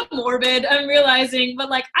morbid, I'm realizing. But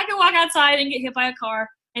like, I could walk outside and get hit by a car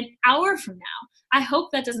an hour from now. I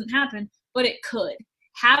hope that doesn't happen, but it could.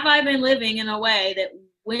 Have I been living in a way that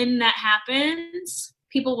when that happens,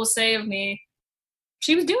 people will say of me,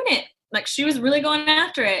 she was doing it. Like, she was really going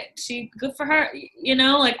after it. Good for her. You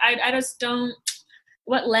know, like, I just don't,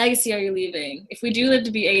 what legacy are you leaving? If we do live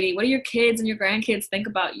to be 80, what do your kids and your grandkids think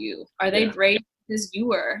about you? Are they brave as you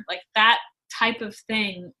were? Like, that type of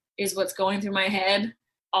thing is what's going through my head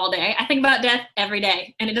all day. I think about death every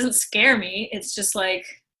day and it doesn't scare me. It's just like,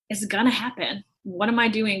 it's gonna happen. What am I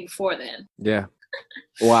doing before then? Yeah.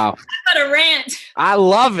 Wow. I'm about to rant. I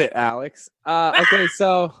love it, Alex. Okay,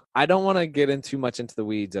 so I don't want to get in too much into the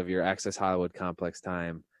weeds of your Access Hollywood Complex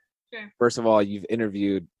time. Sure. First of all, you've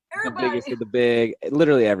interviewed Everybody. the biggest of the big,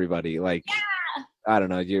 literally everybody. Like, I don't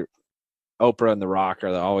know, you're Oprah and The Rock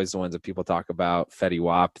are always the ones that people talk about. Fetty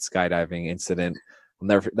Wap, skydiving incident.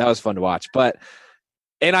 That was fun to watch.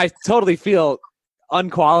 And I totally feel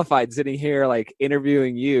unqualified sitting here like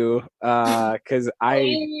interviewing you because I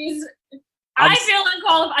feel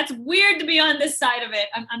unqualified. It's weird to be on this side of it.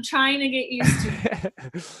 I'm trying to get used to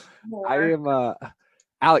it more. I am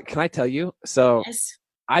Alec, can I tell you? So yes.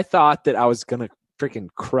 I thought that I was gonna freaking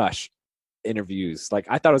crush interviews. Like,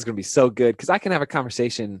 I thought it was gonna be so good because I can have a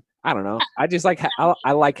conversation. I don't know. I just like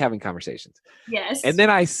I like having conversations. Yes. And then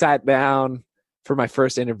I sat down for my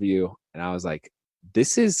first interview and I was like,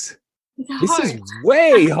 this is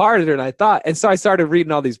way harder than I thought. And so I started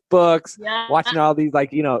reading all these books, watching all these,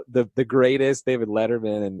 like, you know, the greatest, David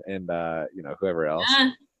Letterman and you know, whoever else.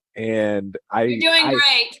 And you're doing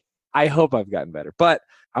great. I hope I've gotten better. But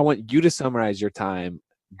I want you to summarize your time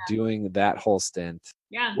doing that whole stint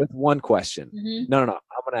with one question. No. I'm going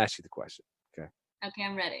to ask you the question. Okay,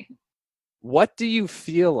 I'm ready. What do you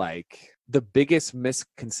feel like the biggest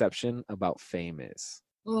misconception about fame is?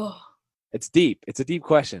 Oh. It's deep. It's a deep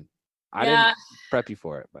question. I didn't prep you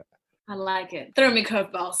for it, but I like it. Throw me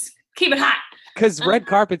curveballs. Keep it hot. Because red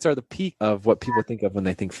carpets are the peak of what people think of when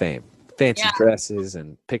they think fame. Fancy dresses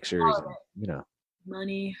and pictures, and, you know.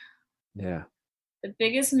 Money. Yeah. The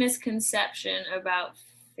biggest misconception about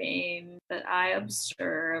fame that I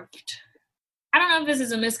observed, I don't know if this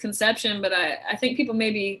is a misconception, but I think people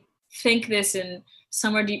maybe think this and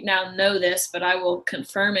somewhere deep now know this, but I will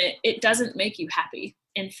confirm it. It doesn't make you happy.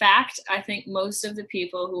 In fact, I think most of the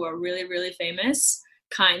people who are really, really famous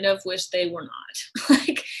kind of wish they were not.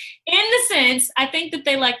 Like, in the sense, I think that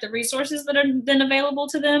they like the resources that are then available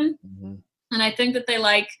to them. Mm-hmm. And I think that they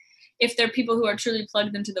like, if they're people who are truly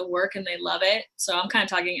plugged into the work and they love it. So I'm kind of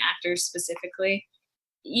talking actors specifically.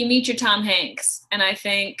 You meet your Tom Hanks, and I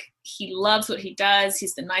think he loves what he does.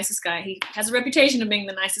 He's the nicest guy. He has a reputation of being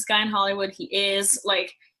the nicest guy in Hollywood. He is.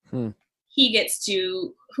 Like, he gets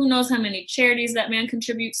to, who knows how many charities that man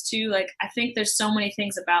contributes to. Like, I think there's so many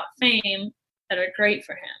things about fame that are great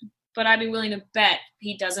for him. But I'd be willing to bet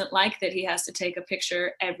he doesn't like that he has to take a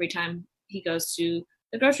picture every time he goes to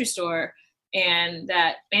the grocery store, and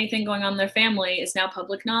that anything going on in their family is now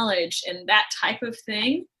public knowledge and that type of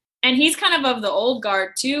thing. And he's kind of the old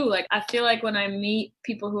guard too. Like, I feel like when I meet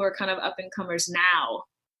people who are kind of up and comers now,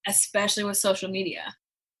 especially with social media,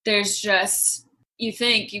 there's just, you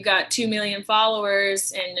think you got 2 million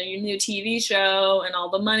followers and your new TV show and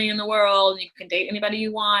all the money in the world and you can date anybody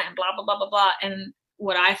you want and blah, blah, blah, blah, blah. And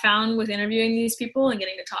what I found with interviewing these people and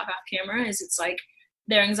getting to talk off camera is it's like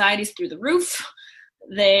their anxiety's through the roof.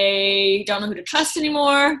 They don't know who to trust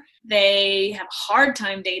anymore. They have a hard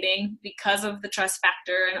time dating because of the trust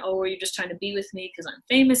factor. And, oh, are you just trying to be with me because I'm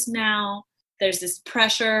famous now? There's this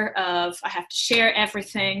pressure of I have to share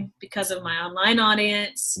everything because of my online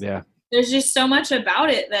audience. Yeah. There's just so much about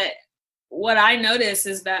it that what I notice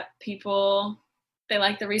is that people, they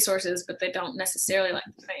like the resources, but they don't necessarily like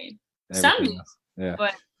the fame. Some do,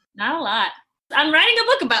 but Not a lot. I'm writing a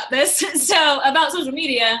book about this, so about social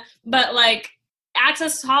media, but like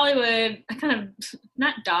Access Hollywood, I kind of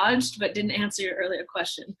not dodged, but didn't answer your earlier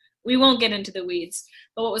question. We won't get into the weeds.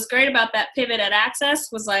 But what was great about that pivot at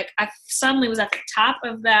Access was like I suddenly was at the top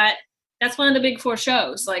of that. That's one of the big 4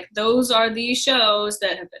 shows. Like those are the shows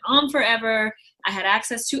that have been on forever. I had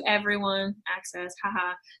access to everyone. Access,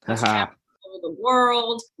 haha. I was traveling all over the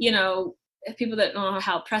world. You know, people that don't know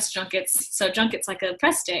how press junkets. So junkets like a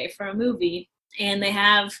press day for a movie. And they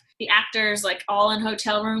have the actors like all in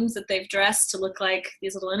hotel rooms that they've dressed to look like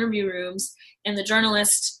these little interview rooms. And the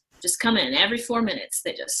journalists just come in every 4 minutes.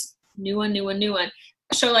 They just new one.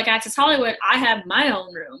 A show like Access Hollywood, I have my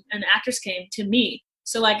own room and the actors came to me.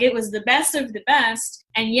 So like it was the best of the best.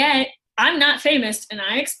 And yet I'm not famous and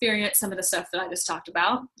I experienced some of the stuff that I just talked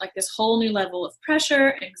about, like this whole new level of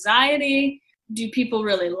pressure, anxiety. Do people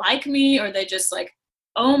really like me? Or are they just like,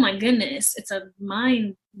 oh my goodness, it's a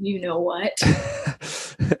mind, you know what?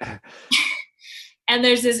 And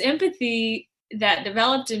there's this empathy that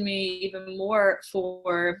developed in me even more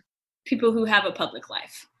for people who have a public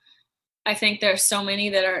life. I think there's so many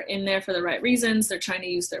that are in there for the right reasons. They're trying to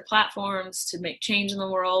use their platforms to make change in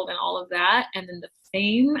the world and all of that. And then the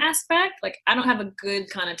fame aspect, like I don't have a good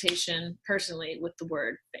connotation personally with the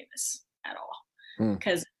word famous at all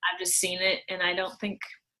because I've just seen it and I don't think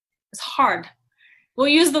it's hard. We'll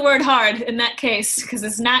use the word hard in that case because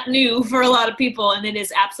it's not new for a lot of people and it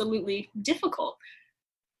is absolutely difficult.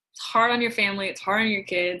 It's hard on your family. It's hard on your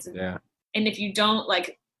kids. Yeah. And if you don't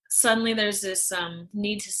like, suddenly there's this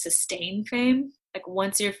need to sustain fame. Like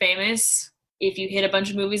once you're famous, if you hit a bunch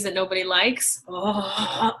of movies that nobody likes,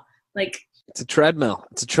 like it's a treadmill.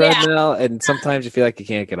 Yeah. And sometimes you feel like you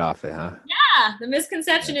can't get off it, huh? Yeah. The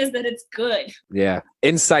misconception is that it's good. Yeah.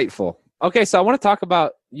 Insightful. Okay, so I want to talk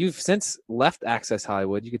about, you've since left Access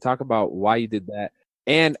Hollywood. You could talk about why you did that.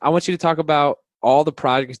 And I want you to talk about all the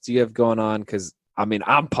projects you have going on because, I mean,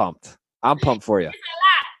 I'm pumped. I'm pumped for you.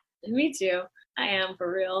 Me too. I am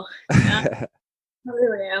for real. I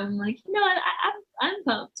really am. I'm like, you know what? I'm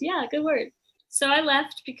pumped. Yeah, good word. So I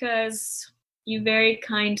left because you very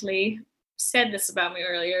kindly said this about me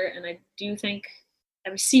earlier, and I do think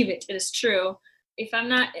I receive it. It is true. If I'm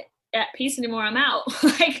not at peace anymore, I'm out.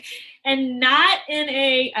 Like, and not in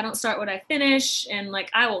a, I don't start what I finish, and like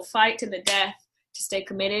I will fight to the death to stay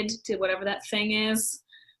committed to whatever that thing is,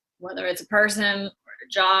 whether it's a person or a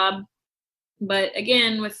job. But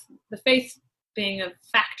again, with the faith being a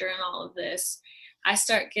factor in all of this, I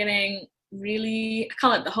start getting really, I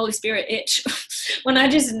call it the Holy Spirit itch, when I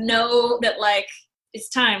just know that like it's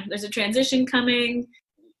time. There's a transition coming.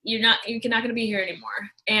 You're not going to be here anymore.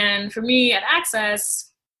 And for me at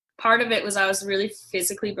Access, part of it was I was really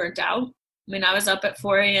physically burnt out. I mean, I was up at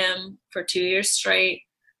 4 a.m. for 2 years straight.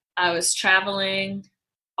 I was traveling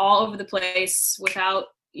all over the place without,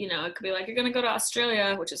 you know, it could be like, you're going to go to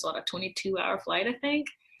Australia, which is what, a 22-hour flight, I think.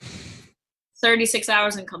 36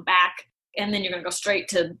 hours and come back. And then you're going to go straight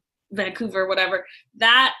to Vancouver, whatever.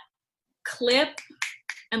 That clip,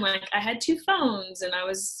 and like I had 2 phones and I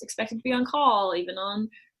was expected to be on call even on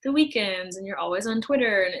the weekends, and you're always on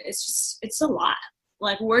Twitter, and it's a lot.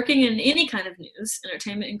 Like working in any kind of news,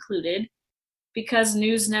 entertainment included, because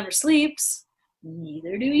news never sleeps,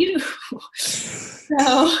 neither do you. So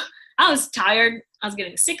I was tired. I was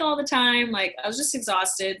getting sick all the time. Like I was just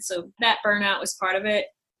exhausted. So that burnout was part of it.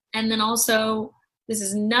 And then also, this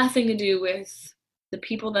has nothing to do with the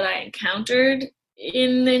people that I encountered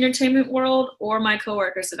in the entertainment world or my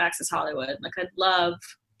coworkers at Access Hollywood. Like I love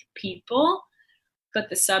people, but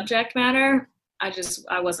the subject matter,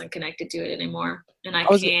 I wasn't connected to it anymore. And I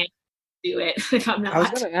can't do it if I'm not. I was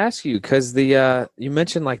going to ask you, because you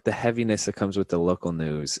mentioned like the heaviness that comes with the local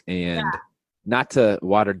news, and not to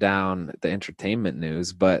water down the entertainment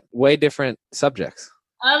news, but way different subjects.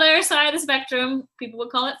 Other side of the spectrum, people would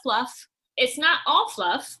call it fluff. It's not all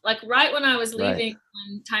fluff. Like right when I was leaving,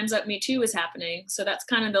 when Time's Up Me Too was happening. So that's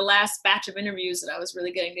kind of the last batch of interviews that I was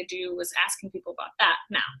really getting to do, was asking people about that.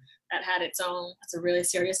 Now, that had its own, that's a really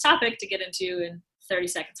serious topic to get into in 30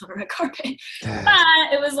 seconds on a red carpet.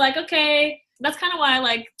 But it was like, okay, that's kind of why I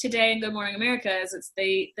like Today and Good Morning America, is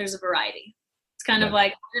there's a variety. It's kind of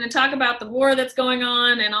like, we're going to talk about the war that's going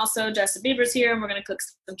on, and also Justin Bieber's here and we're going to cook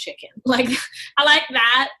some chicken. Like, I like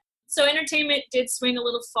that. So entertainment did swing a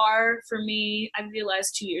little far for me. I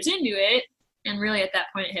realized 2 years into it, and really at that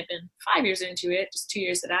point it had been 5 years into it, just 2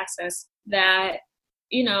 years at Access, that,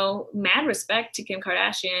 you know, mad respect to Kim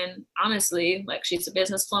Kardashian. Honestly, like, she's a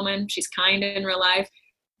businesswoman. She's kind in real life.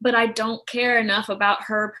 But I don't care enough about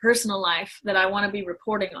her personal life that I want to be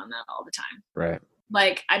reporting on that all the time. Right.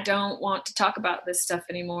 Like, I don't want to talk about this stuff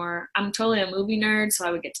anymore. I'm totally a movie nerd, so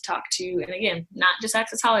I would get to talk to, and again, not just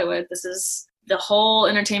Access Hollywood, this is the whole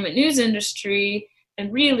entertainment news industry.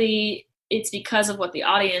 And really, it's because of what the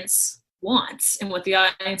audience wants and what the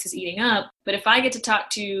audience is eating up. But if I get to talk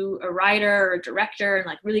to a writer or a director and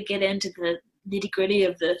like really get into the nitty gritty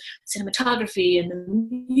of the cinematography and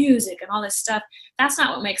the music and all this stuff, that's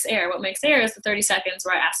not what makes air. What makes air is the 30 seconds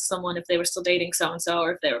where I ask someone if they were still dating so-and-so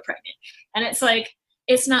or if they were pregnant. And it's like,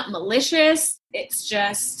 it's not malicious. It's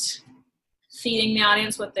just feeding the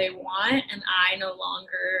audience what they want. And I no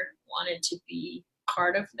longer wanted to be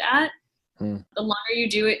part of that. The longer you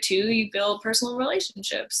do it too, you build personal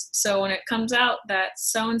relationships. So when it comes out that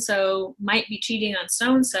so-and-so might be cheating on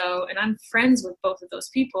so-and-so, and I'm friends with both of those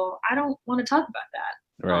people, I don't want to talk about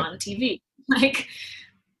that on TV. Like,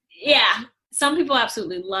 yeah, some people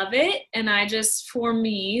absolutely love it. And I just, for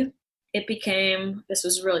me, it became, this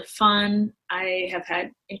was really fun. I have had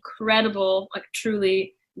incredible, like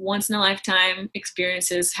truly once in a lifetime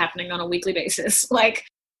experiences happening on a weekly basis. Like,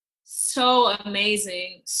 so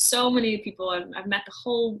amazing. So many people. I've met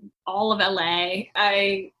all of LA.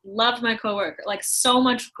 I loved my coworker, like so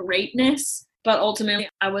much greatness, but ultimately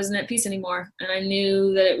I wasn't at peace anymore. And I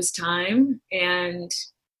knew that it was time, and,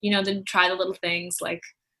 then try the little things like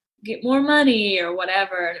get more money or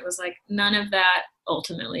whatever. And it was like, none of that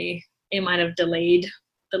ultimately. It might have delayed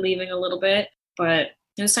the leaving a little bit, but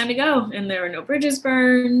it was time to go. And there were no bridges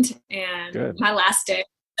burned. And my last day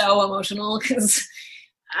was so emotional because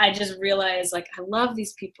I just realized, like, I love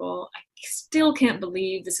these people. I still can't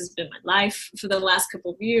believe this has been my life for the last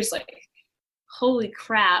couple of years. Like, holy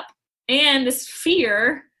crap. And this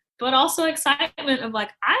fear, but also excitement of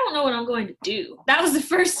like, I don't know what I'm going to do. That was the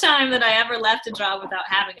first time that I ever left a job without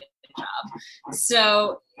having a job.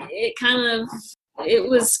 So it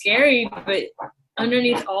was scary, but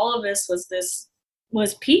underneath all of this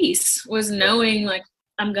was peace, was knowing like,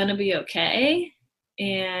 I'm going to be okay.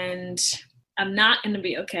 And I'm not going to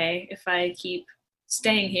be okay if I keep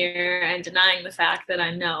staying here and denying the fact that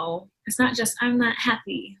I know it's not just I'm not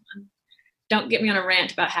happy. Don't get me on a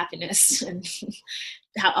rant about happiness and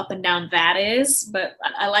how up and down that is. But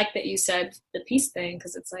I like that you said the peace thing,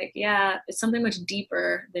 because it's like, yeah, it's something much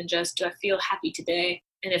deeper than just, do I feel happy today?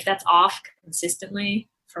 And if that's off consistently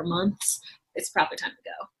for months, it's probably time to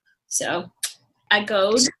go. So I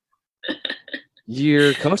go.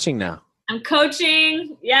 You're coaching now. I'm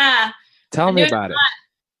coaching. Yeah. Tell me about it.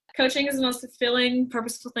 Coaching is the most fulfilling,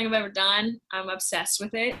 purposeful thing I've ever done. I'm obsessed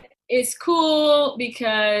with it. It's cool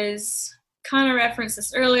because, kind of referenced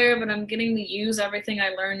this earlier, but I'm getting to use everything I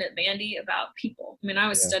learned at Vandy about people. I mean, I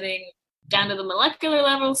was studying down to the molecular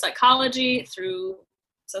level, psychology through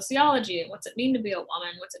sociology, and what's it mean to be a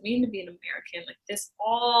woman? What's it mean to be an American? Like this,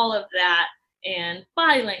 all of that, and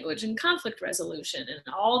body language and conflict resolution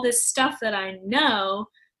and all this stuff that I know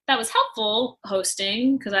that was helpful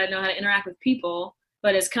hosting because I know how to interact with people,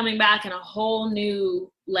 but it's coming back in a whole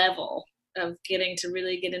new level of getting to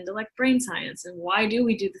really get into like brain science and why do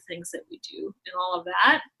we do the things that we do and all of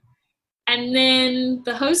that. And then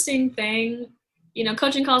the hosting thing,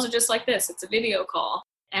 coaching calls are just like this. It's a video call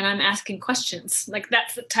and I'm asking questions. Like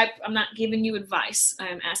that's the type, I'm not giving you advice.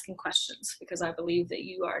 I'm asking questions because I believe that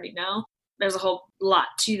you already know. There's a whole lot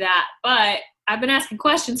to that, but I've been asking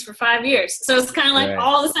questions for 5 years. So it's kind of like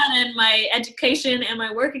all of a sudden my education and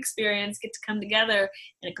my work experience get to come together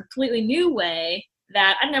in a completely new way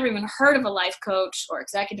that I'd never even heard of a life coach or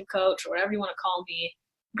executive coach or whatever you want to call me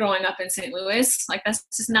growing up in St. Louis. Like that's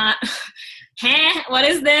just not, what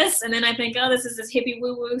is this? And then I think, this is this hippie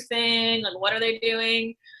woo-woo thing. Like what are they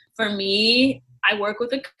doing? For me, I work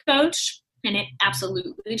with a coach and it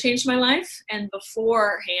absolutely changed my life. And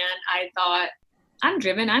beforehand, I thought, I'm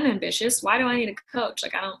driven, I'm ambitious. Why do I need a coach?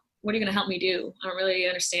 Like, what are you going to help me do? I don't really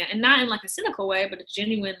understand. And not in like a cynical way, but a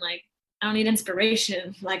genuine, like, I don't need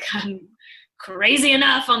inspiration. Like I'm crazy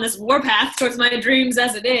enough on this warpath towards my dreams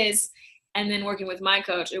as it is. And then working with my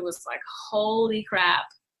coach, it was like, holy crap,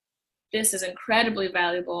 this is incredibly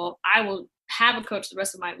valuable. I will have a coach the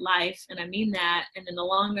rest of my life. And I mean that. And then the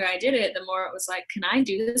longer I did it, the more it was like, can I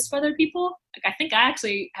do this for other people? Like, I think I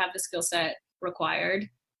actually have the skill set required.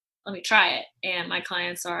 Let me try it. And my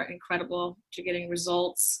clients are incredible to getting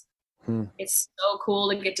results. It's so cool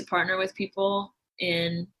to get to partner with people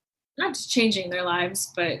in not just changing their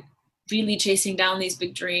lives, but really chasing down these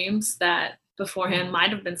big dreams that beforehand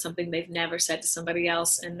might have been something they've never said to somebody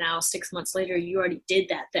else. And now 6 months later, you already did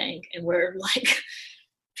that thing. And we're like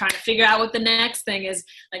trying to figure out what the next thing is.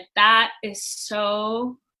 Like that is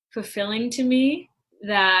so fulfilling to me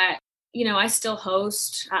that I still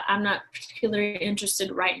host. I'm not particularly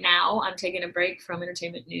interested right now. I'm taking a break from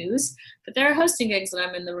entertainment news, but there are hosting gigs that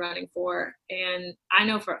I'm in the running for. And I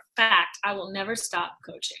know for a fact I will never stop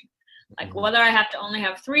coaching. Like whether I have to only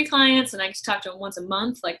have 3 clients and I just talk to them once a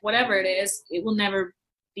month, like whatever it is, it will never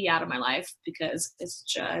be out of my life because it's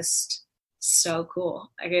just so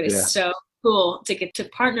cool. Like it is so cool to get to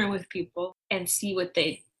partner with people and see what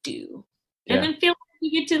they do. And then feel like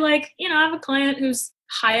you get to like, I have a client who's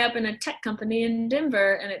high up in a tech company in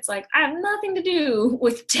Denver, and it's like, I have nothing to do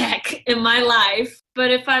with tech in my life.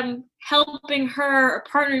 But if I'm helping her or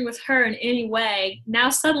partnering with her in any way, now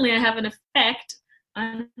suddenly I have an effect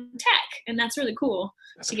on tech. And that's really cool.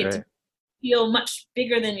 That's get great. To feel much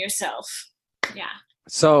bigger than yourself. Yeah.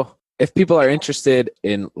 So if people are interested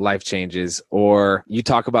in life changes, or you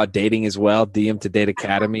talk about dating as well, DM to Date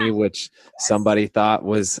Academy, which somebody thought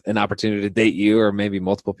was an opportunity to date you, or maybe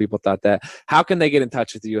multiple people thought that. How can they get in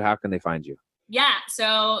touch with you? How can they find you? Yeah,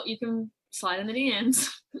 so you can slide in the DMs.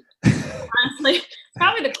 Honestly,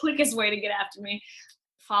 probably the quickest way to get after me.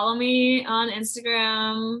 Follow me on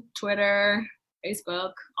Instagram, Twitter,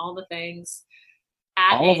 Facebook, all the things.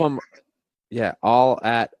 All of them. Yeah, all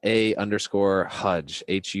at _Hudge, HUDGE.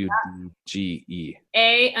 _HUDGE.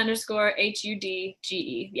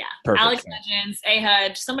 Yeah. Perfect. Alex Hudgens,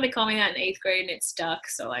 Hudge. Somebody called me that in 8th grade and it stuck.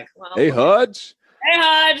 So like, well. Hey, Hudge. Hey,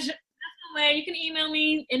 Hudge. That's the way. You can email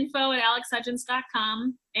me,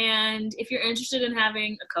 info@alexhudgens.com. And if you're interested in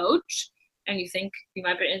having a coach and you think you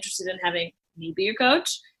might be interested in having me be your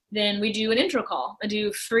coach, then we do an intro call. I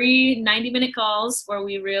do free 90-minute calls where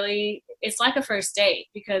it's like a first date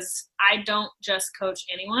because I don't just coach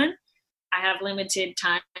anyone. I have limited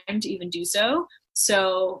time to even do so.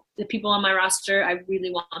 So the people on my roster, I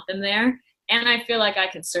really want them there. And I feel like I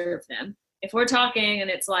can serve them. If we're talking and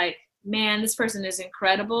it's like, man, this person is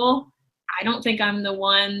incredible, I don't think I'm the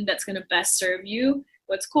one that's going to best serve you.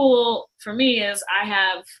 What's cool for me is I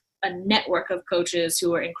have a network of coaches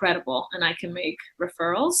who are incredible and I can make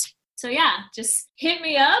referrals. So yeah, just hit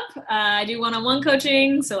me up. I do one-on-one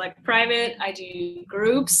coaching, so like private. I do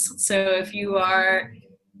groups. So if you are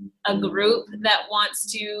a group that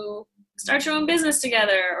wants to start your own business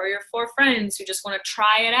together, or you're 4 friends who just want to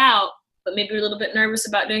try it out, but maybe you're a little bit nervous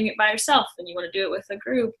about doing it by yourself and you want to do it with a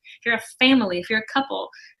group. If you're a family, if you're a couple,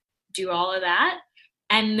 do all of that.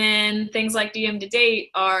 And then things like DM to Date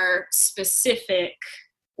are specific.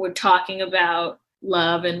 We're talking about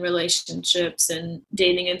love and relationships and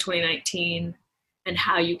dating in 2019 and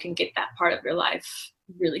how you can get that part of your life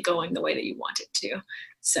really going the way that you want it to.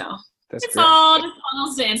 So it's great. All just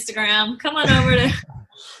funnels to Instagram. Come on over to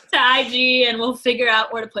IG and we'll figure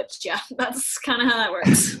out where to put you. That's kind of how that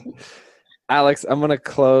works. Alex, I'm going to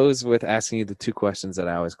close with asking you the 2 questions that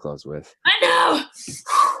I always close with. I know.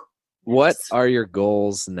 What are your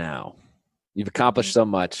goals now? You've accomplished so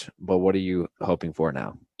much, but what are you hoping for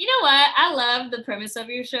now? You know what? I love the premise of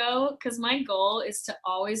your show because my goal is to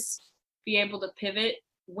always be able to pivot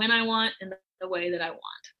when I want and the way that I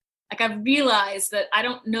want. Like I've realized that I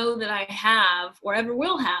don't know that I have or ever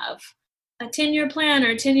will have a 10-year plan or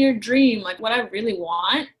a 10-year dream. Like what I really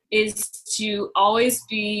want is to always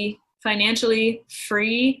be financially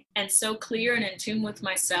free and so clear and in tune with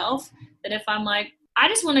myself that if I'm like, I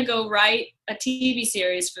just want to go write a TV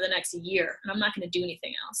series for the next year and I'm not going to do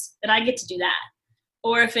anything else, that I get to do that.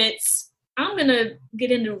 Or if it's, I'm going to get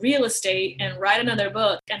into real estate and write another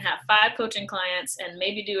book and have 5 coaching clients and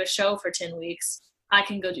maybe do a show for 10 weeks, I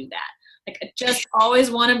can go do that. Like I just always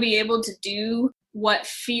want to be able to do what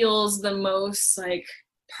feels the most like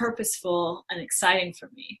purposeful and exciting for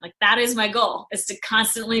me. Like that is my goal, is to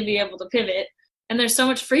constantly be able to pivot. And there's so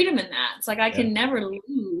much freedom in that. It's like I can never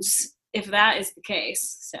lose if that is the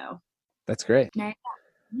case. So that's great.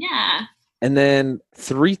 Yeah. And then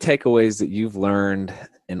 3 takeaways that you've learned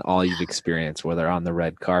in all you've experienced, whether on the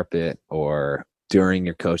red carpet or during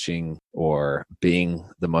your coaching or being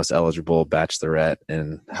the most eligible bachelorette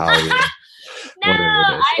in Hollywood. No,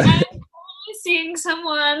 I'm totally seeing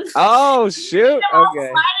someone. Oh, shoot. Okay.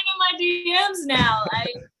 Sliding in my DMs now.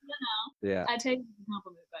 Yeah. I take it as a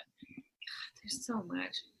compliment, but God, there's so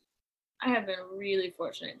much. I have been really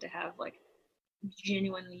fortunate to have like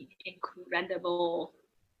genuinely incredible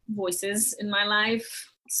voices in my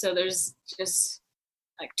life. So there's just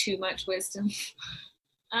like too much wisdom.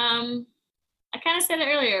 I kind of said it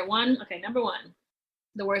earlier. Number 1,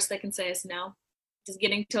 the worst they can say is no. Does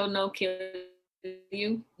getting told no kill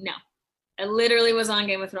you? No. I literally was on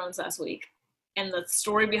Game of Thrones last week. And the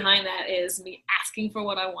story behind that is me asking for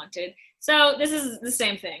what I wanted. So this is the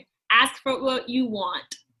same thing. Ask for what you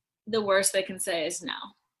want. The worst they can say is no.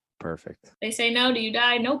 Perfect. They say no, do you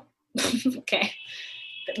die? Nope. Okay.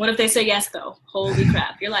 What if they say yes, though? Holy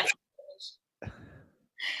crap, your life.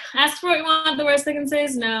 Ask for what you want. The worst they can say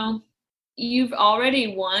is no. You've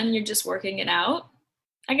already won. You're just working it out.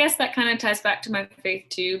 I guess that kind of ties back to my faith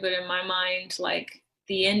too. But in my mind, like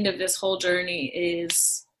the end of this whole journey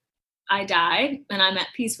is I died and I'm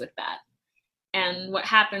at peace with that. And what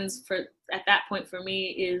happens at that point for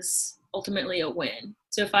me is ultimately a win.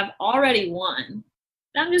 So if I've already won,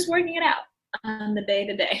 I'm just working it out on the day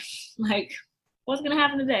to day. Like, what's going to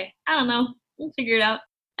happen today? I don't know. We'll figure it out.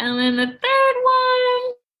 And then the third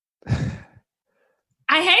one,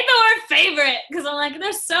 I hate the word favorite because I'm like,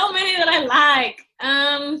 there's so many that I like.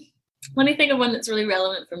 Let me think of one that's really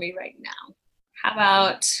relevant for me right now. How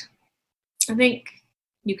about, I think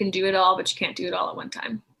you can do it all, but you can't do it all at one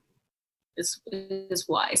time. Is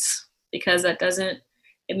wise, because it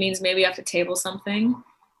means maybe you have to table something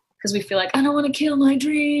because we feel like, I don't want to kill my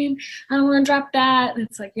dream. I don't want to drop that. And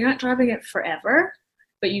it's like, you're not dropping it forever,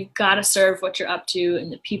 but you've got to serve what you're up to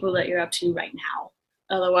and the people that you're up to right now.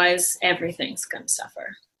 Otherwise, everything's going to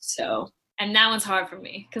suffer. So, and that one's hard for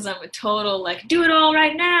me because I'm a total, like, do it all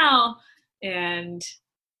right now. And,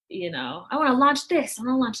 I want to launch this. I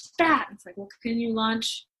want to launch that. It's like, well, can you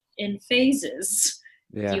launch in phases?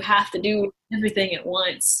 Yeah. You have to do everything at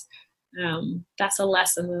once. That's a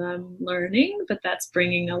lesson that I'm learning, but that's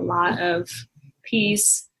bringing a lot of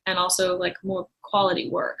peace and also like more quality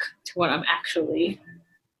work to what I'm actually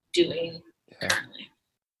doing currently.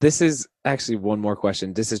 This is actually one more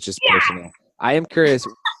question. This is just personal. I am curious,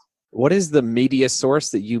 what is the media source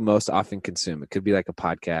that you most often consume? It could be like a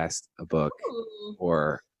podcast, a book,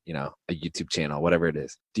 or a YouTube channel, whatever it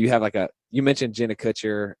is. Do you have like you mentioned Jenna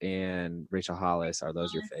Kutcher and Rachel Hollis. Are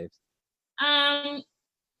those your faves?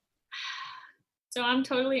 So I'm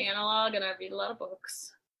totally analog and I read a lot of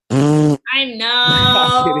books. I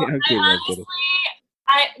know. I'm kidding.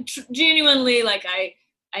 I genuinely, like,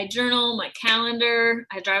 I journal my calendar.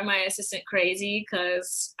 I drive my assistant crazy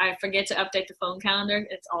because I forget to update the phone calendar.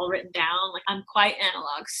 It's all written down. Like, I'm quite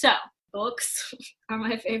analog. So books are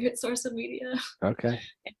my favorite source of media. Okay. And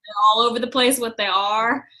they're all over the place what they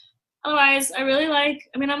are. Otherwise, I really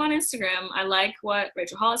I'm on Instagram. I like what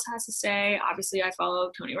Rachel Hollis has to say. Obviously, I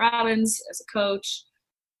follow Tony Robbins as a coach.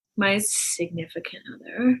 My significant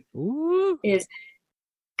other is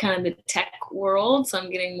kind of the tech world. So I'm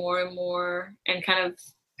getting more and more and kind of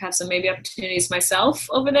have some maybe opportunities myself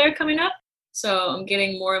over there coming up. So I'm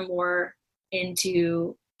getting more and more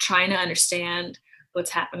into trying to understand what's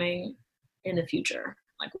happening in the future.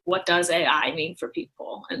 Like, what does AI mean for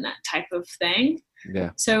people and that type of thing?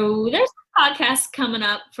 Yeah. So there's podcasts coming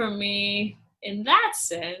up for me in that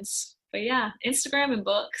sense. But yeah, Instagram and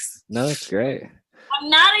books. No, that's great. I'm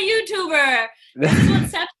not a YouTuber. This is what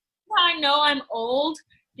separates how I know I'm old,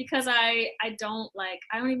 because I don't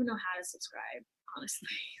even know how to subscribe, honestly.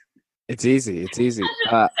 It's easy. Say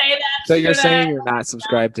that, so you're saying you're not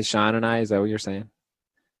subscribed to Sean and I? Is that what you're saying?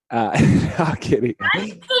 I'm kidding. I'm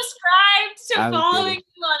subscribed to following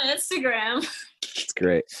you on Instagram. It's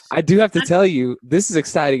great. I do have to tell you, this is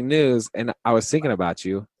exciting news, and I was thinking about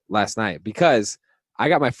you last night because I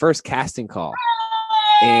got my first casting call.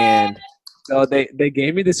 And so they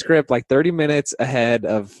gave me the script like 30 minutes ahead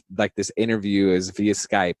of like this interview is via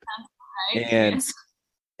Skype. And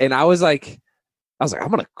I was like, I'm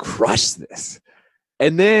going to crush this.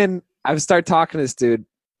 And then I start talking to this dude,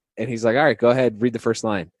 and he's like, all right, go ahead, read the first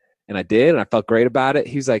line. And I did, and I felt great about it.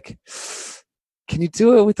 He's like, can you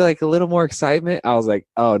do it with like a little more excitement? I was like,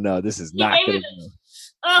 oh no, this is not going to be.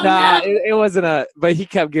 No, it wasn't but he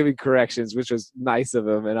kept giving corrections, which was nice of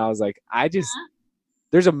him. And I was like,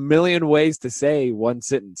 there's a million ways to say one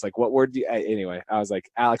sentence. Like, what word anyway, I was like,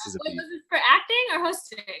 Alex is a beat. Was it for acting or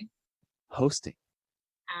hosting? Hosting.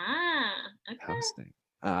 Ah, okay. Hosting.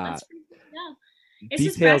 That's pretty good. Yeah.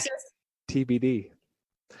 Details TBD.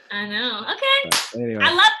 I know. Okay. But anyway. I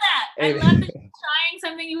love that. I love that you're trying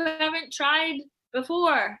something you haven't tried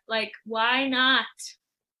before. Like, why not?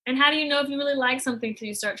 And how do you know if you really like something till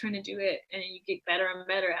you start trying to do it and you get better and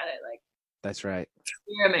better at it? Like, that's right.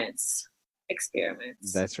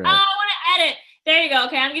 Experiments. That's right. Oh, I want to edit. There you go.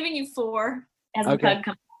 Okay, I'm giving you 4 as the pug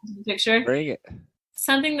comes into the picture. Bring it.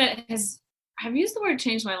 Something that I've used the word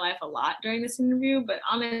changed my life a lot during this interview, but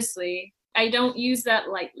honestly, I don't use that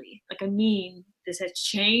lightly. Like, I mean, this has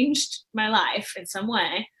changed my life in some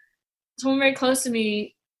way. Someone very close to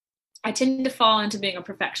me, I tend to fall into being a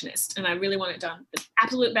perfectionist, and I really want it done the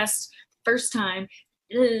absolute best first time,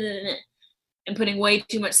 and putting way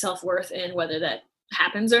too much self-worth in whether that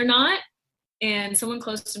happens or not. And someone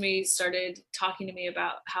close to me started talking to me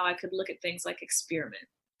about how I could look at things like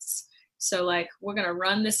experiments. So like, we're going to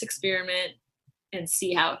run this experiment and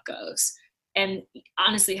see how it goes. And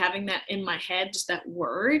honestly, having that in my head, just that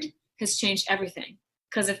word, has changed everything.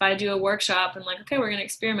 Because if I do a workshop and like, okay, we're going to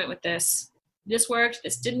experiment with this. This worked,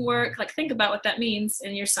 this didn't work. Like, think about what that means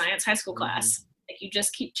in your science high school class. Like, you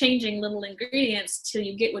just keep changing little ingredients till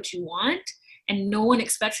you get what you want. And no one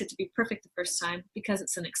expects it to be perfect the first time because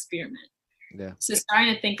it's an experiment. Yeah. So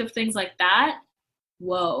starting to think of things like that,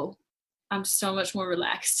 whoa, I'm so much more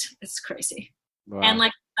relaxed. It's crazy. Wow. And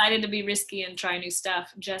like excited to be risky and try new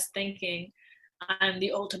stuff. Just thinking I'm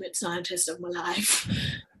the ultimate scientist of my life.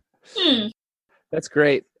 That's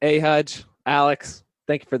great. Hey, Hudge, Alex,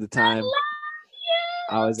 thank you for the time. I love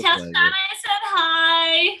you. Always a Tell pleasure. Donna I said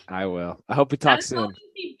hi. I will. I hope we talk soon. hoping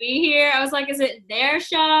she'd be here. I was like, is it their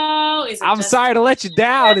show? Is it I'm sorry to let you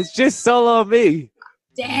down. It's just solo me.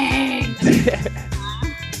 Dang.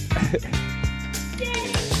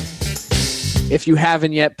 If you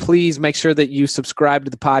haven't yet, please make sure that you subscribe to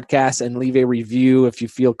the podcast and leave a review if you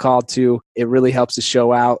feel called to. It really helps the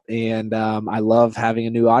show out. And I love having a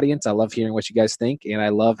new audience. I love hearing what you guys think. And I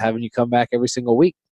love having you come back every single week.